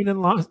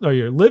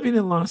you're living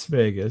in Las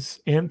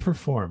Vegas and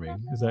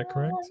performing. Is that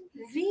correct?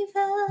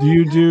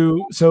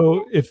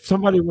 So if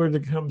somebody were to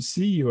come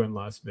see you in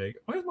Las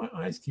Vegas, why do my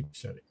eyes keep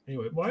shutting?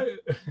 Anyway, why?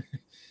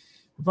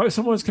 If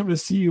someone's coming to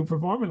see you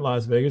perform in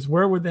Las Vegas,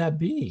 where would that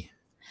be?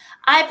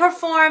 I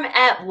perform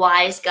at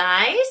Wise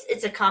Guys.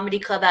 It's a comedy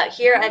club out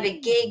here. I have a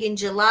gig in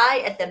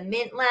July at the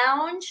Mint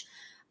Lounge.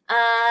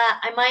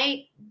 I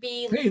might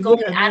be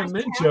going out of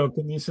Mint joke,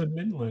 and you said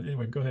Mint Lounge.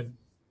 Anyway, go ahead.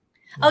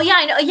 Oh yeah,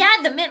 I know. Yeah,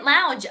 the Mint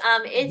Lounge.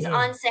 It's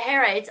on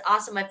Sahara. It's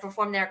awesome. I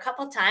performed there a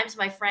couple of times.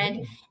 My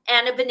friend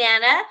Anna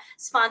Banana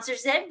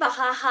sponsors it.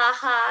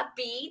 Baha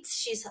Beats.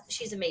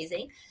 She's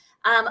amazing.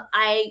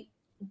 I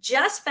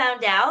just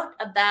found out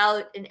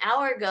about an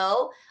hour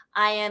ago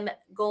I am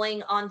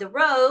going on the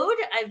road.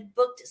 I've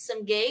booked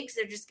some gigs.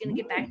 They're just going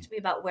to get back to me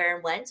about where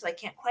and when, so I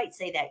can't quite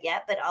say that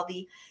yet, but I'll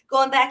be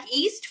going back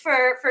east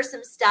for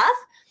some stuff.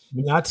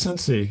 Not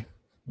Cincy.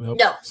 Nope,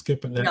 no.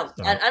 Skipping that. No,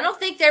 I don't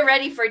think they're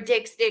ready for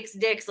dicks,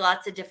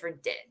 lots of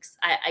different dicks.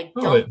 I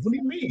don't. What do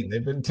you mean?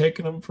 They've been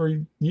taking them for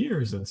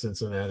years in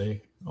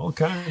Cincinnati. All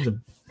kinds of.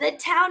 The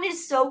town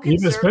is so conservative.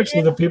 Even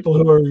especially the people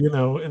who are,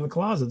 in the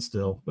closet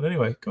still. But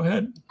anyway, go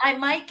ahead. I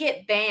might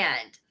get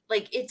banned.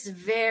 Like, it's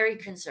very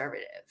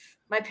conservative.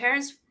 My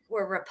parents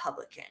were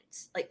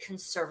Republicans, like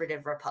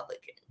conservative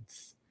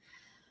Republicans.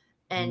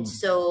 And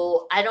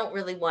so I don't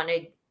really want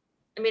to.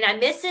 I mean, I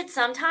miss it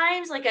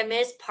sometimes. Like, I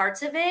miss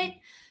parts of it.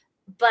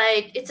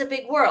 But it's a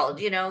big world,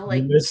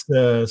 Like, you miss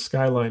the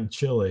Skyline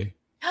chili.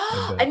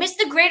 I miss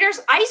the Grater's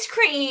ice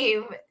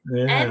cream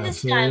and the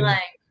Skyline.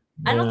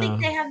 I don't think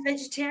they have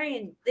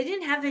vegetarian. They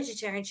didn't have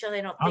vegetarian chili.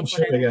 I don't think. I'm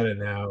sure they got it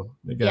now.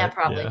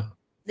 Probably. Yeah.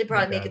 They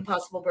probably make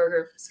Impossible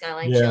Burger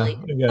Skyline chili.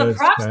 But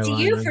props to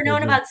you for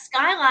knowing about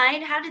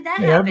Skyline. How did that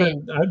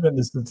happen? I've been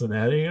to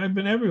Cincinnati. I've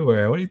been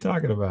everywhere. What are you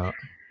talking about?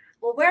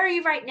 Well, where are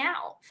you right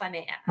now, if I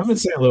may I'm in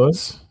ask? St.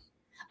 Louis.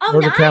 Oh,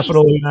 We're the nice.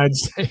 capital of the United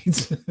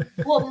States.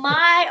 Well,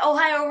 my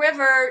Ohio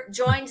River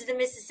joins the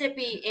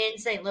Mississippi in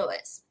St.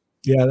 Louis.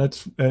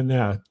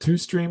 Yeah, two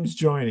streams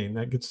joining.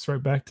 That gets us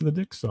right back to the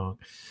Dick song.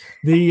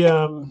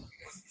 The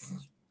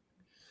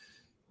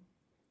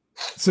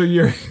so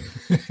you're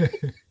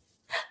I'm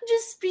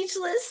just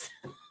speechless.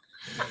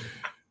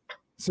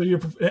 so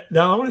you're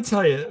now I want to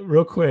tell you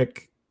real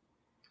quick,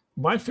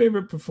 my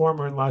favorite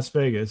performer in Las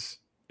Vegas,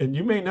 and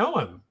you may know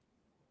him.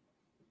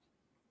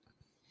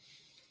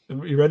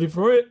 Are you ready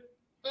for it?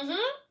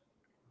 Mm-hmm.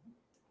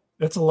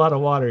 That's a lot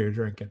of water you're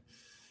drinking.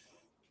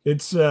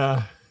 It's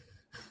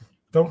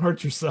don't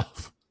hurt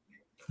yourself.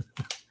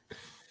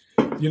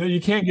 You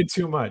can't get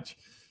too much.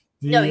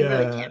 No, you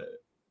really can't.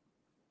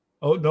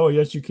 Oh no,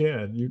 yes you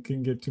can. You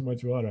can get too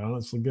much water.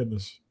 Honestly,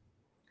 goodness.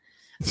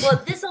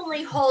 Well, this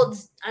only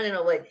holds, I don't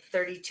know, like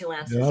 32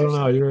 ounces. I don't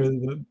know.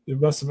 It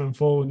must have been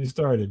full when you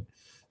started.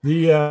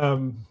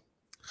 The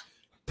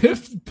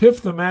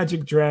Piff the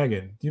Magic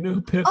Dragon. Do you know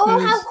who Piff is? Oh,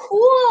 how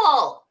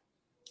cool!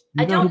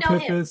 I don't know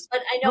him,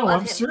 but I know of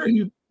I'm him. sure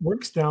he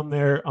works down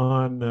there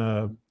on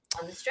the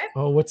Strip.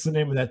 Oh, what's the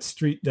name of that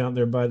street down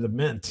there by the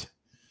Mint?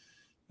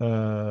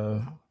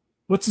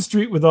 What's the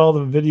street with all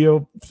the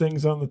video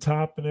things on the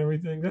top and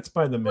everything? That's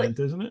by the Mint,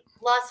 isn't it?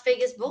 Las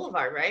Vegas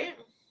Boulevard, right?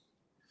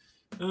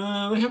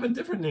 They have a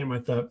different name, I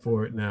thought,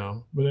 for it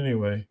now. But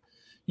anyway,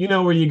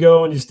 where you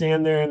go and you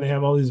stand there and they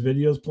have all these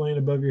videos playing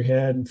above your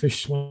head and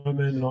fish swimming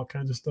and all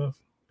kinds of stuff.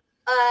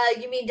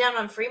 You mean down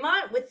on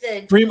Fremont with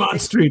the Fremont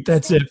Street?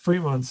 That's it,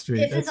 Fremont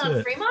Street. If it's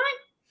on Fremont?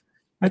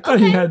 I thought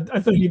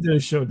he did a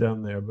show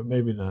down there, but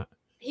maybe not.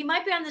 He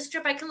might be on the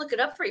Strip. I can look it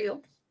up for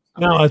you.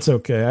 No, it's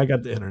okay. I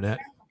got the internet.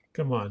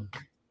 Come on.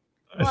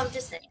 Well, I'm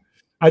just saying.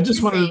 I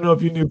just wanted to know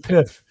if you knew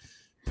Piff.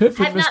 Piff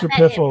and Mr.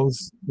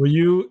 Piffles. Well,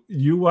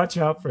 you watch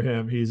out for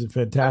him. He's a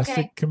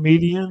fantastic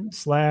comedian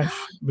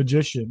 /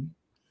 magician.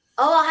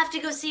 Oh, I'll have to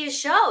go see his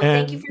show.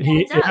 Thank you for the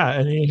heads up. Yeah,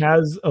 and he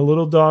has a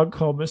little dog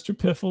called Mr.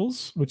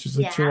 Piffles, which is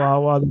a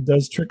Chihuahua that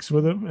does tricks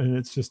with him, and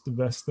it's just the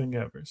best thing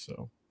ever.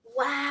 So.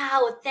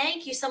 Wow,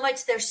 thank you so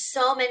much. There's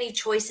so many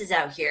choices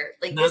out here.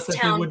 Like Not this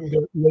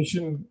town.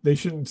 They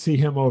shouldn't see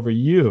him over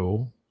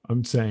you.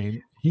 I'm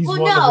saying he's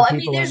well, one no, of the I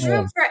mean there's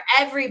room for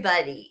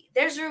everybody.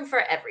 There's room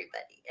for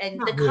everybody. And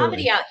the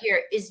comedy out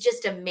here is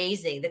just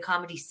amazing. The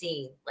comedy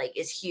scene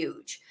is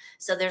huge.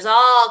 So there's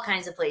all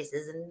kinds of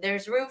places and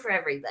there's room for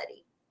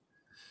everybody.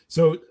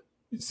 So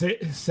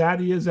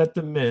Sadia's at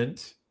the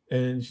Mint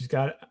and she's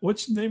got,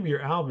 what's the name of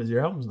your album?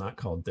 Your album's not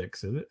called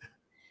Dicks, is it?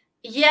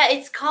 Yeah,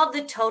 it's called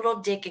The Total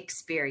Dick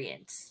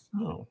Experience.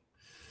 Oh,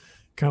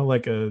 kind of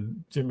like a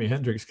Jimi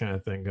Hendrix kind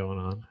of thing going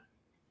on.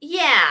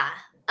 Yeah.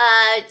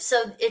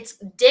 So it's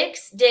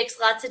dicks,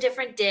 lots of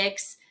different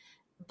dicks,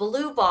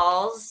 blue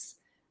balls,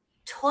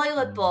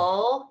 toilet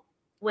bowl,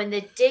 when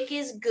the dick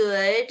is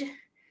good,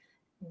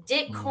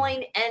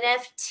 Dickcoin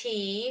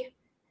NFT.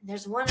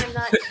 There's one I'm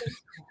not.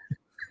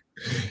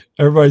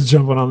 Everybody's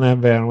jumping on that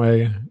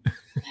bandwagon.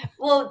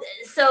 Well,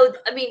 so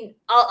I mean,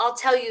 I'll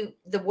tell you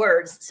the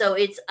words. So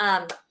it's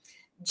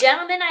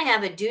gentlemen, I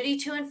have a duty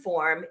to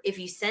inform. If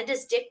you send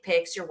us dick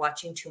pics, you're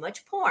watching too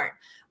much porn.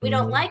 We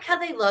don't like how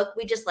they look.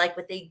 We just like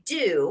what they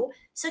do.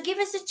 So give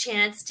us a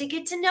chance to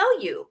get to know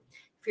you.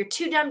 If you're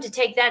too dumb to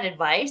take that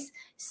advice,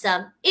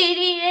 some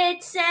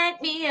idiot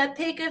sent me a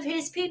pic of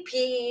his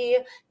pee-pee.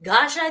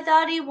 Gosh, I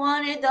thought he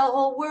wanted the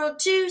whole world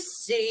to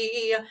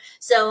see.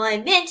 So I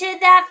minted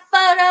that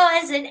photo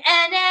as an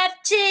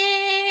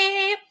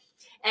NFT.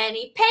 And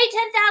he paid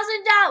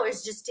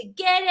 $10,000 just to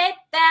get it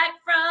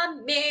back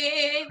from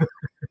me.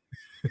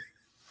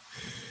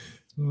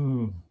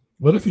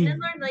 What if he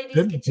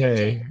didn't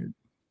pay?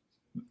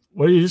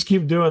 What do you just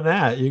keep doing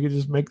that? You could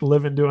just make a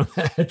living doing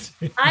that.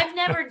 I've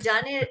never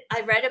done it.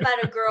 I read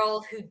about a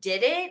girl who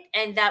did it,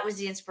 and that was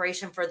the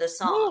inspiration for the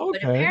song. Oh, okay.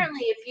 But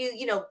apparently, if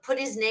you put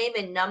his name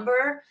and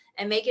number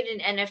and make it an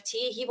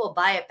NFT, he will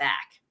buy it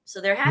back. So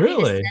they're happy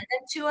to send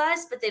them to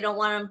us, but they don't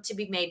want them to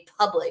be made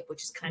public,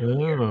 which is kind of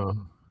weird.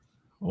 Well,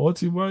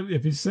 what's he worried?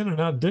 If he's sending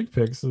out dick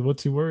pics,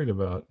 what's he worried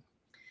about?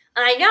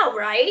 I know,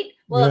 right?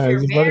 Well, if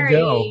you're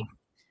married,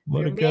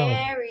 let it go.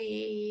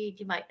 Married,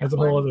 you might. That's a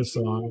whole other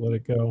song. Let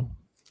it go.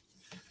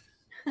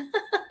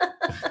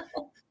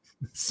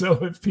 So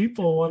if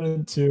people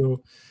wanted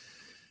to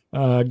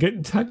get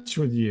in touch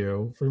with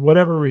you for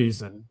whatever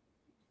reason,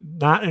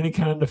 not any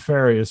kind of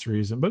nefarious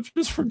reason, but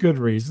just for good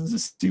reasons,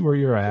 just see where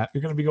you're at.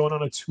 You're going to be going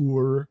on a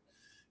tour.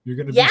 You're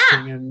going to be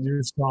singing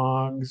your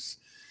songs.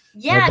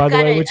 Yeah, by the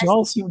way, which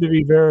all seem to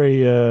be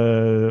very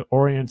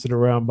oriented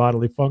around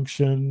bodily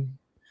function.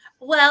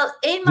 Well,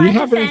 in my do you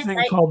have anything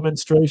called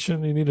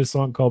menstruation? You need a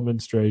song called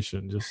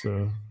Menstruation. Just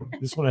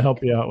want to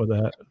help you out with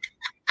that.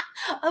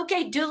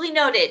 Okay, duly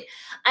noted.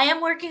 I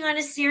am working on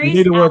a series. You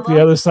need to work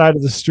the other side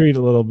of the street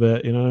a little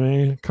bit. You know what I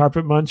mean?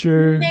 Carpet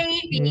muncher.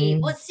 Maybe.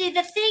 Well, see,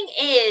 the thing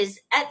is,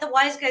 at the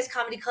Wise Guys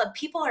Comedy Club,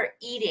 people are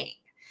eating.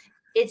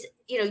 it's,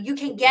 you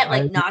can get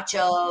I like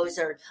nachos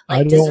or I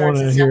like don't want desserts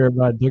and to stuff. hear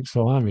about dicks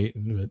while I'm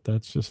eating, but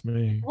that's just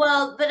me.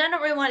 Well, but I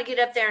don't really want to get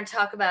up there and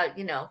talk about,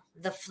 the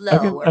I flow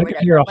can or I can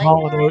whatever. hear a I'm like,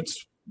 Hall and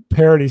Oates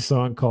parody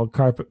song called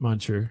 "Carpet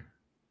Muncher."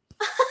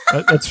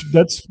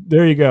 That's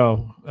there you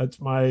go. That's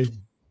my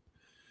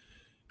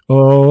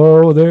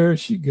oh there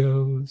she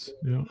goes,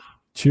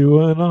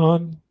 chewing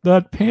on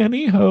that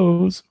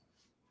pantyhose.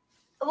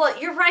 well,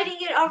 you're writing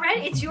it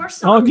already. It's your I'll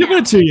song give it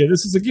now. to you.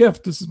 This is a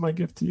gift. This is my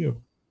gift to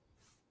you.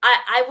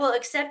 I will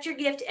accept your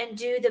gift and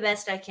do the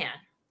best I can.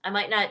 I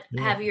might not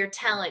Yeah. have your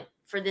talent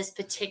for this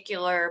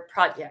particular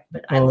project,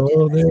 but I will do the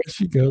Oh, best there I can.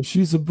 she goes.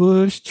 She's a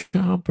bush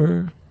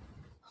chomper.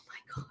 Oh my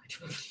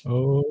God.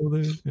 Oh,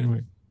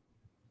 anyway.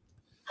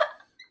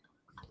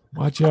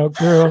 Watch out,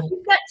 girl.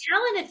 You've got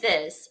talent at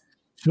this.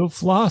 She'll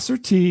floss her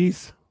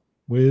teeth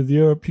with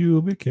your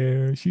pubic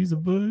hair. She's a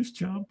bush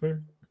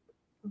chomper.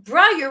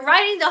 Bro, you're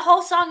writing the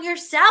whole song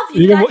yourself.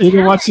 You've You can, got you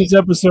can watch talent. this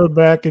episode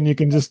back and you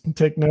can just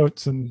take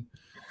notes and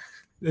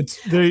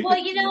it's there.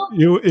 Well,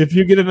 If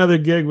you get another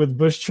gig with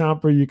Bush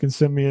Chomper, you can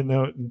send me a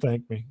note and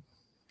thank me.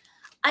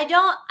 I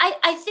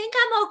think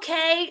I'm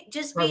okay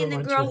just being the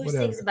girl who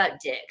Whatever. sings about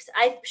dicks.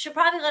 I should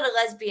probably let a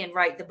lesbian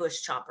write the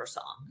Bush Chomper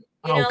song.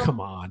 Oh, come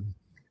on.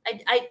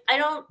 I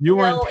don't You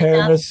were in know enough.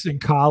 Paris in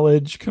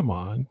college. Come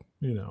on.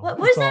 What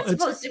is that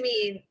supposed to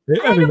mean?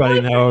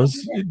 Everybody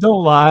knows.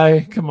 Don't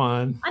lie. Come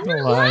on. I'm Don't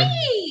not lie.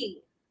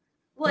 lying.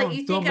 What,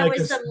 you think I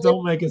was some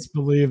Don't make us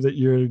believe that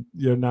you're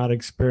not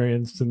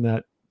experienced in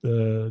that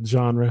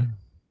genre.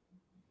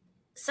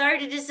 Sorry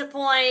to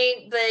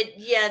disappoint, but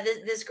yeah,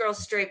 this girl's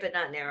straight but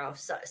not narrow.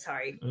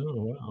 Sorry. Oh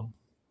wow!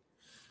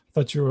 I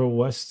thought you were a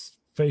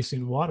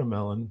west-facing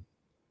watermelon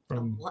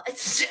from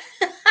What?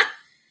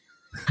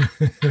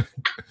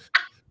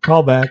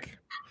 Call back.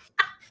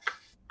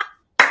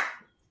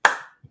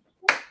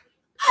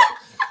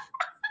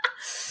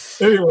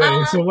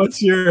 Anyway, so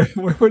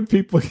where would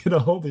people get a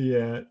hold of you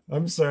at?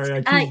 I'm sorry,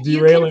 I keep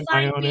derailing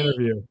my own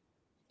interview.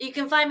 You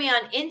can find me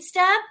on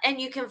Insta and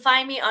you can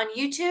find me on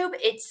YouTube.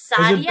 It's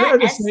Sadia. Is it better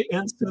to say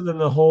Insta than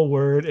the whole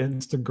word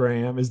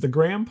Instagram? Is the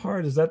gram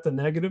part, is that the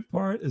negative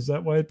part? Is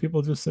that why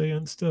people just say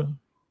Insta?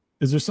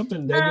 Is there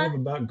something negative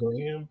about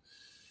gram?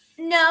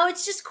 No,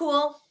 it's just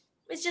cool.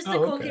 It's just the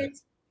cool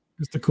kids.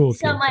 It's the cool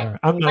kids.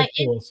 I'm not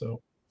cool,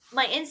 so.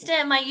 My Insta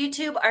and my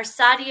YouTube are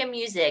Sadia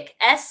Music.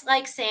 S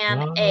like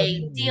Sam,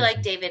 A, D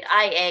like David,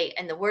 I-A,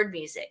 and the word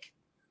music.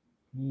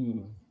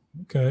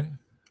 Okay.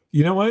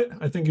 You know what?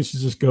 I think you should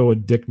just go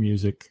with Dick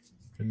Music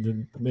and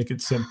then make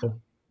it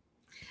simple.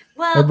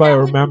 Well, everybody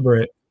remember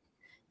it.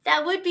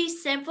 That would be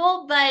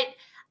simple, but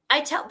I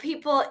tell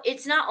people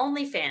it's not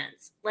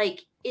OnlyFans.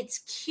 Like, it's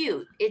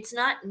cute. It's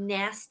not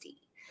nasty.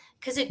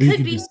 Because it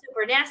could be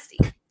super nasty.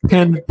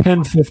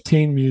 Pen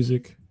 15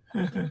 music.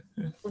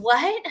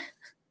 What?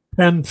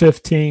 Pen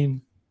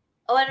 15.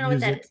 Oh, I don't know what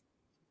that is.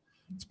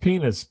 It's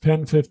penis.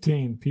 Pen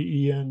 15.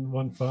 PEN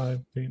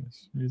 15.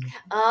 Penis music.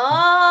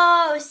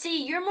 Oh,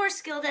 see, you're more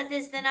skilled at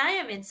this than I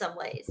am in some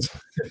ways.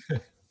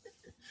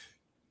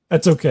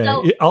 That's okay.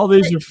 All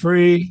these are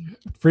free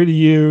to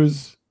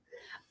use.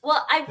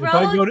 Well,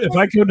 if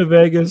I go to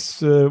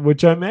Vegas,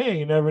 which I may,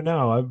 you never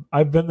know.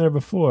 I've been there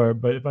before,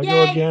 but if I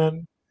go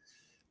again,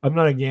 I'm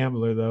not a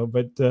gambler though.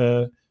 But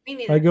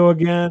if I go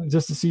again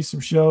just to see some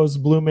shows,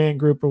 Blue Man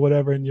Group or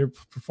whatever, and you're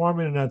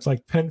performing, and that's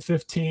like Pen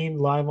 15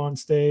 live on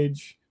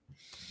stage,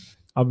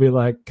 I'll be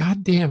like,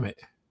 God damn it!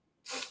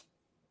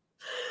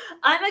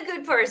 I'm a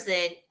good person.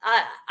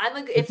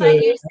 If I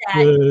use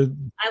that,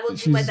 I will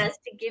do my best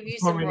to give you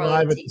some royalty.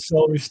 Live at the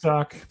Celery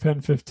Stock,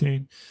 Pen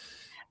 15.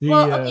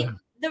 The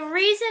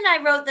reason I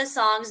wrote the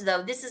songs,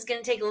 though, this is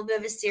going to take a little bit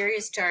of a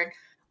serious turn,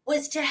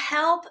 was to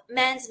help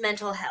men's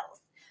mental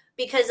health.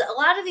 Because a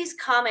lot of these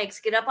comics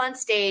get up on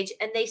stage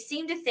and they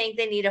seem to think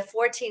they need a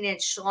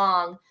 14-inch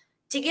schlong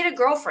to get a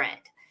girlfriend.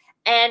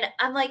 And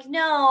I'm like,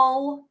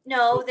 no,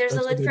 there's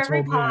a lid for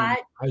every pot.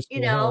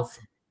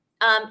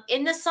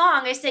 In the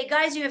song, I say,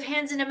 guys, you have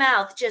hands in a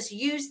mouth. Just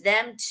use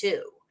them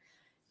too.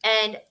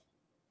 And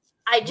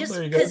I just,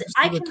 because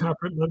I can.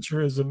 Carpet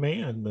muncher as a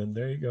man, then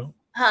there you go.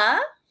 Huh?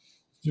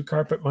 Do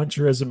carpet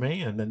muncher as a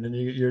man, and then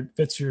it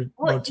fits your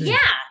motif. Yeah.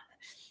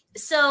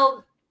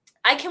 So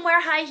I can wear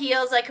high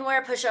heels. I can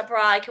wear a push-up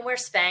bra. I can wear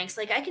Spanx.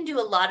 Like, I can do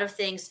a lot of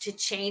things to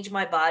change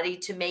my body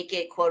to make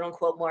it, quote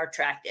unquote, more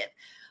attractive.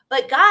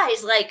 But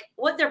guys, like,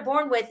 what they're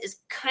born with is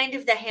kind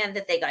of the hand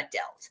that they got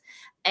dealt.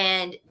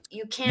 And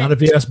you can't. Not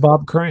if you ask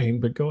Bob Crane,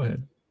 but go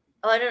ahead.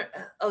 Oh, I don't.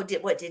 Oh,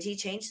 did he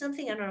change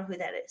something? I don't know who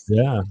that is.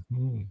 Yeah.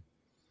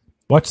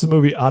 Watch the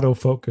movie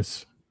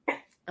Autofocus.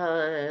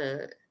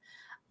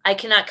 I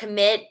cannot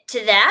commit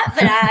to that,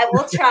 but I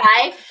will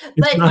try.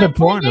 It's not a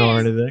porno or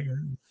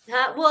anything.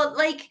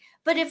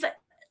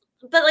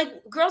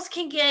 But girls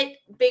can get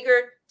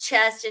bigger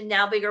chest and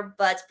now bigger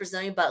butts,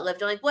 Brazilian butt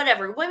lift, like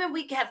whatever. Women,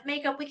 we can have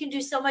makeup, we can do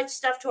so much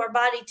stuff to our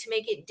body to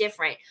make it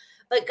different.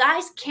 But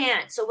guys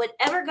can't. So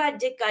whatever God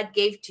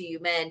gave to you,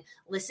 men,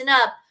 listen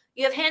up.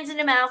 You have hands in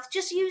the mouth,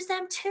 just use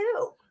them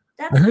too.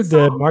 I heard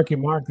that Marky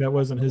Mark, that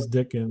wasn't his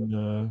dick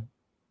in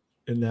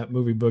that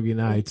movie Boogie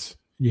Nights.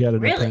 You had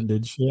an Really?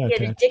 appendage, He had a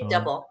attached dick on.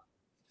 double.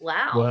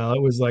 Wow. Well,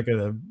 it was like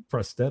a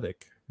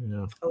prosthetic.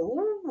 Yeah.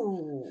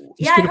 Oh,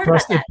 yeah, Just I get a heard about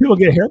prosthetic. that. People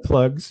get hair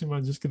plugs. You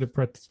might just get a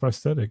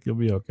prosthetic. You'll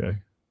be okay.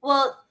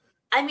 Well,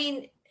 I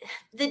mean,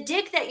 the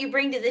dick that you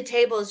bring to the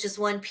table is just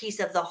one piece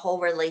of the whole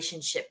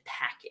relationship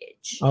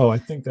package. Oh, I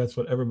think that's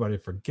what everybody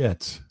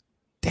forgets.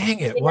 Dang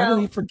it. Why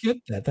do they forget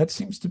that? That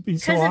seems to be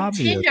so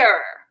obvious.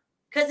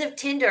 Because of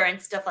Tinder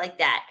and stuff like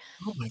that.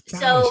 Oh my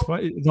gosh. So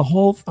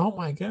oh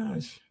my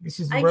gosh. This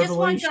is I revelation. just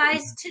want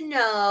guys to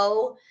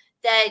know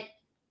that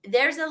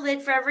there's a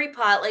lid for every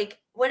pot. Like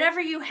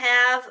whatever you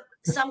have,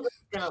 some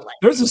girl's gonna like.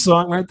 There's a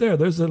song right there.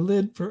 There's a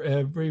lid for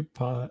every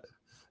pot.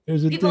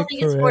 There's a People dick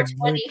think for it's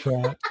every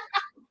 420.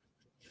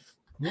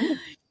 crotch.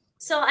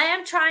 So I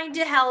am trying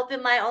to help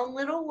in my own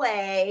little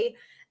way.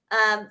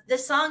 The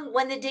song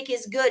 "When the Dick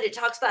Is Good" it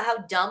talks about how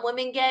dumb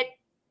women get.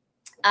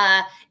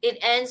 It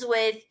ends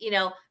with,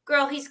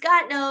 girl, he's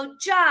got no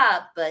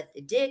job, but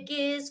the dick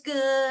is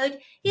good.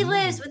 He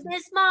lives with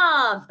his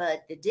mom,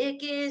 but the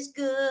dick is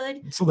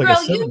good. Like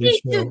girl, you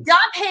need to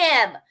dump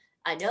him.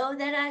 I know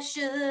that I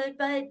should,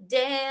 but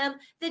damn,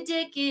 the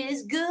dick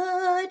is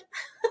good.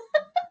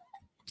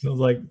 Sounds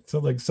like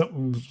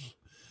something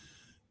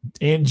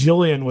Aunt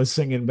Jillian was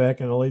singing back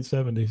in the late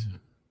 70s.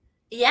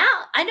 Yeah,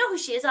 I know who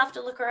she is. I'll have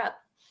to look her up.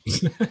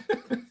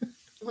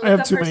 I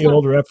have too many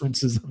old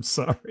references. I'm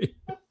sorry.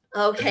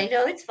 Okay,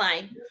 no, it's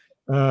fine.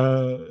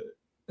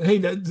 Hey,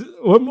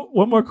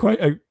 one more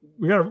question.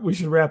 We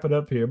should wrap it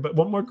up here, but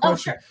one more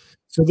question. Oh, sure.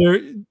 So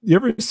you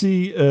ever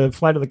see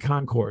Flight of the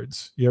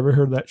Conchords? You ever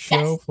heard of that show?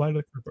 Yes. Flight of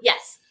the Conchords?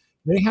 Yes.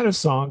 They had a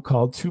song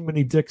called "Too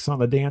Many Dicks on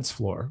the Dance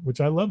Floor," which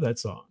I love that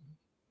song.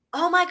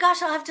 Oh my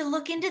gosh, I'll have to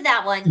look into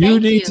that one. You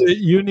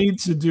need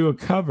to do a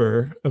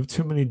cover of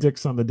 "Too Many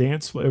Dicks on the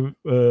Dance Floor."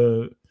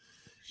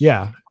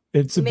 Yeah,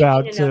 it's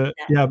about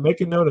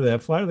make a note of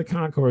that. Flight of the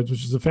Conchords,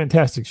 which is a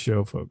fantastic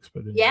show, folks.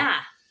 But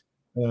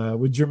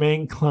with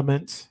Jermaine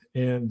Clement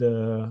and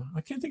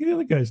I can't think of the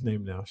other guy's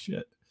name now.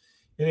 Shit.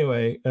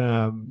 Anyway,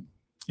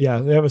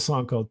 they have a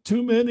song called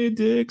 "Too Many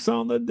Dicks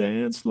on the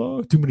Dance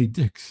Floor." Too many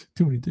dicks.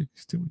 Too many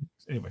dicks. Too many.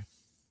 Anyway,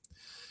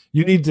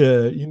 you need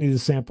to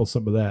sample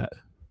some of that.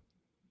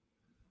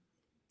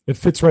 It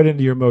fits right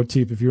into your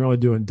motif if you're only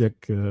doing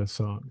dick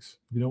songs.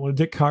 If you don't want a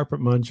dick carpet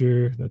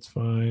muncher, that's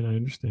fine. I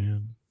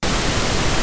understand.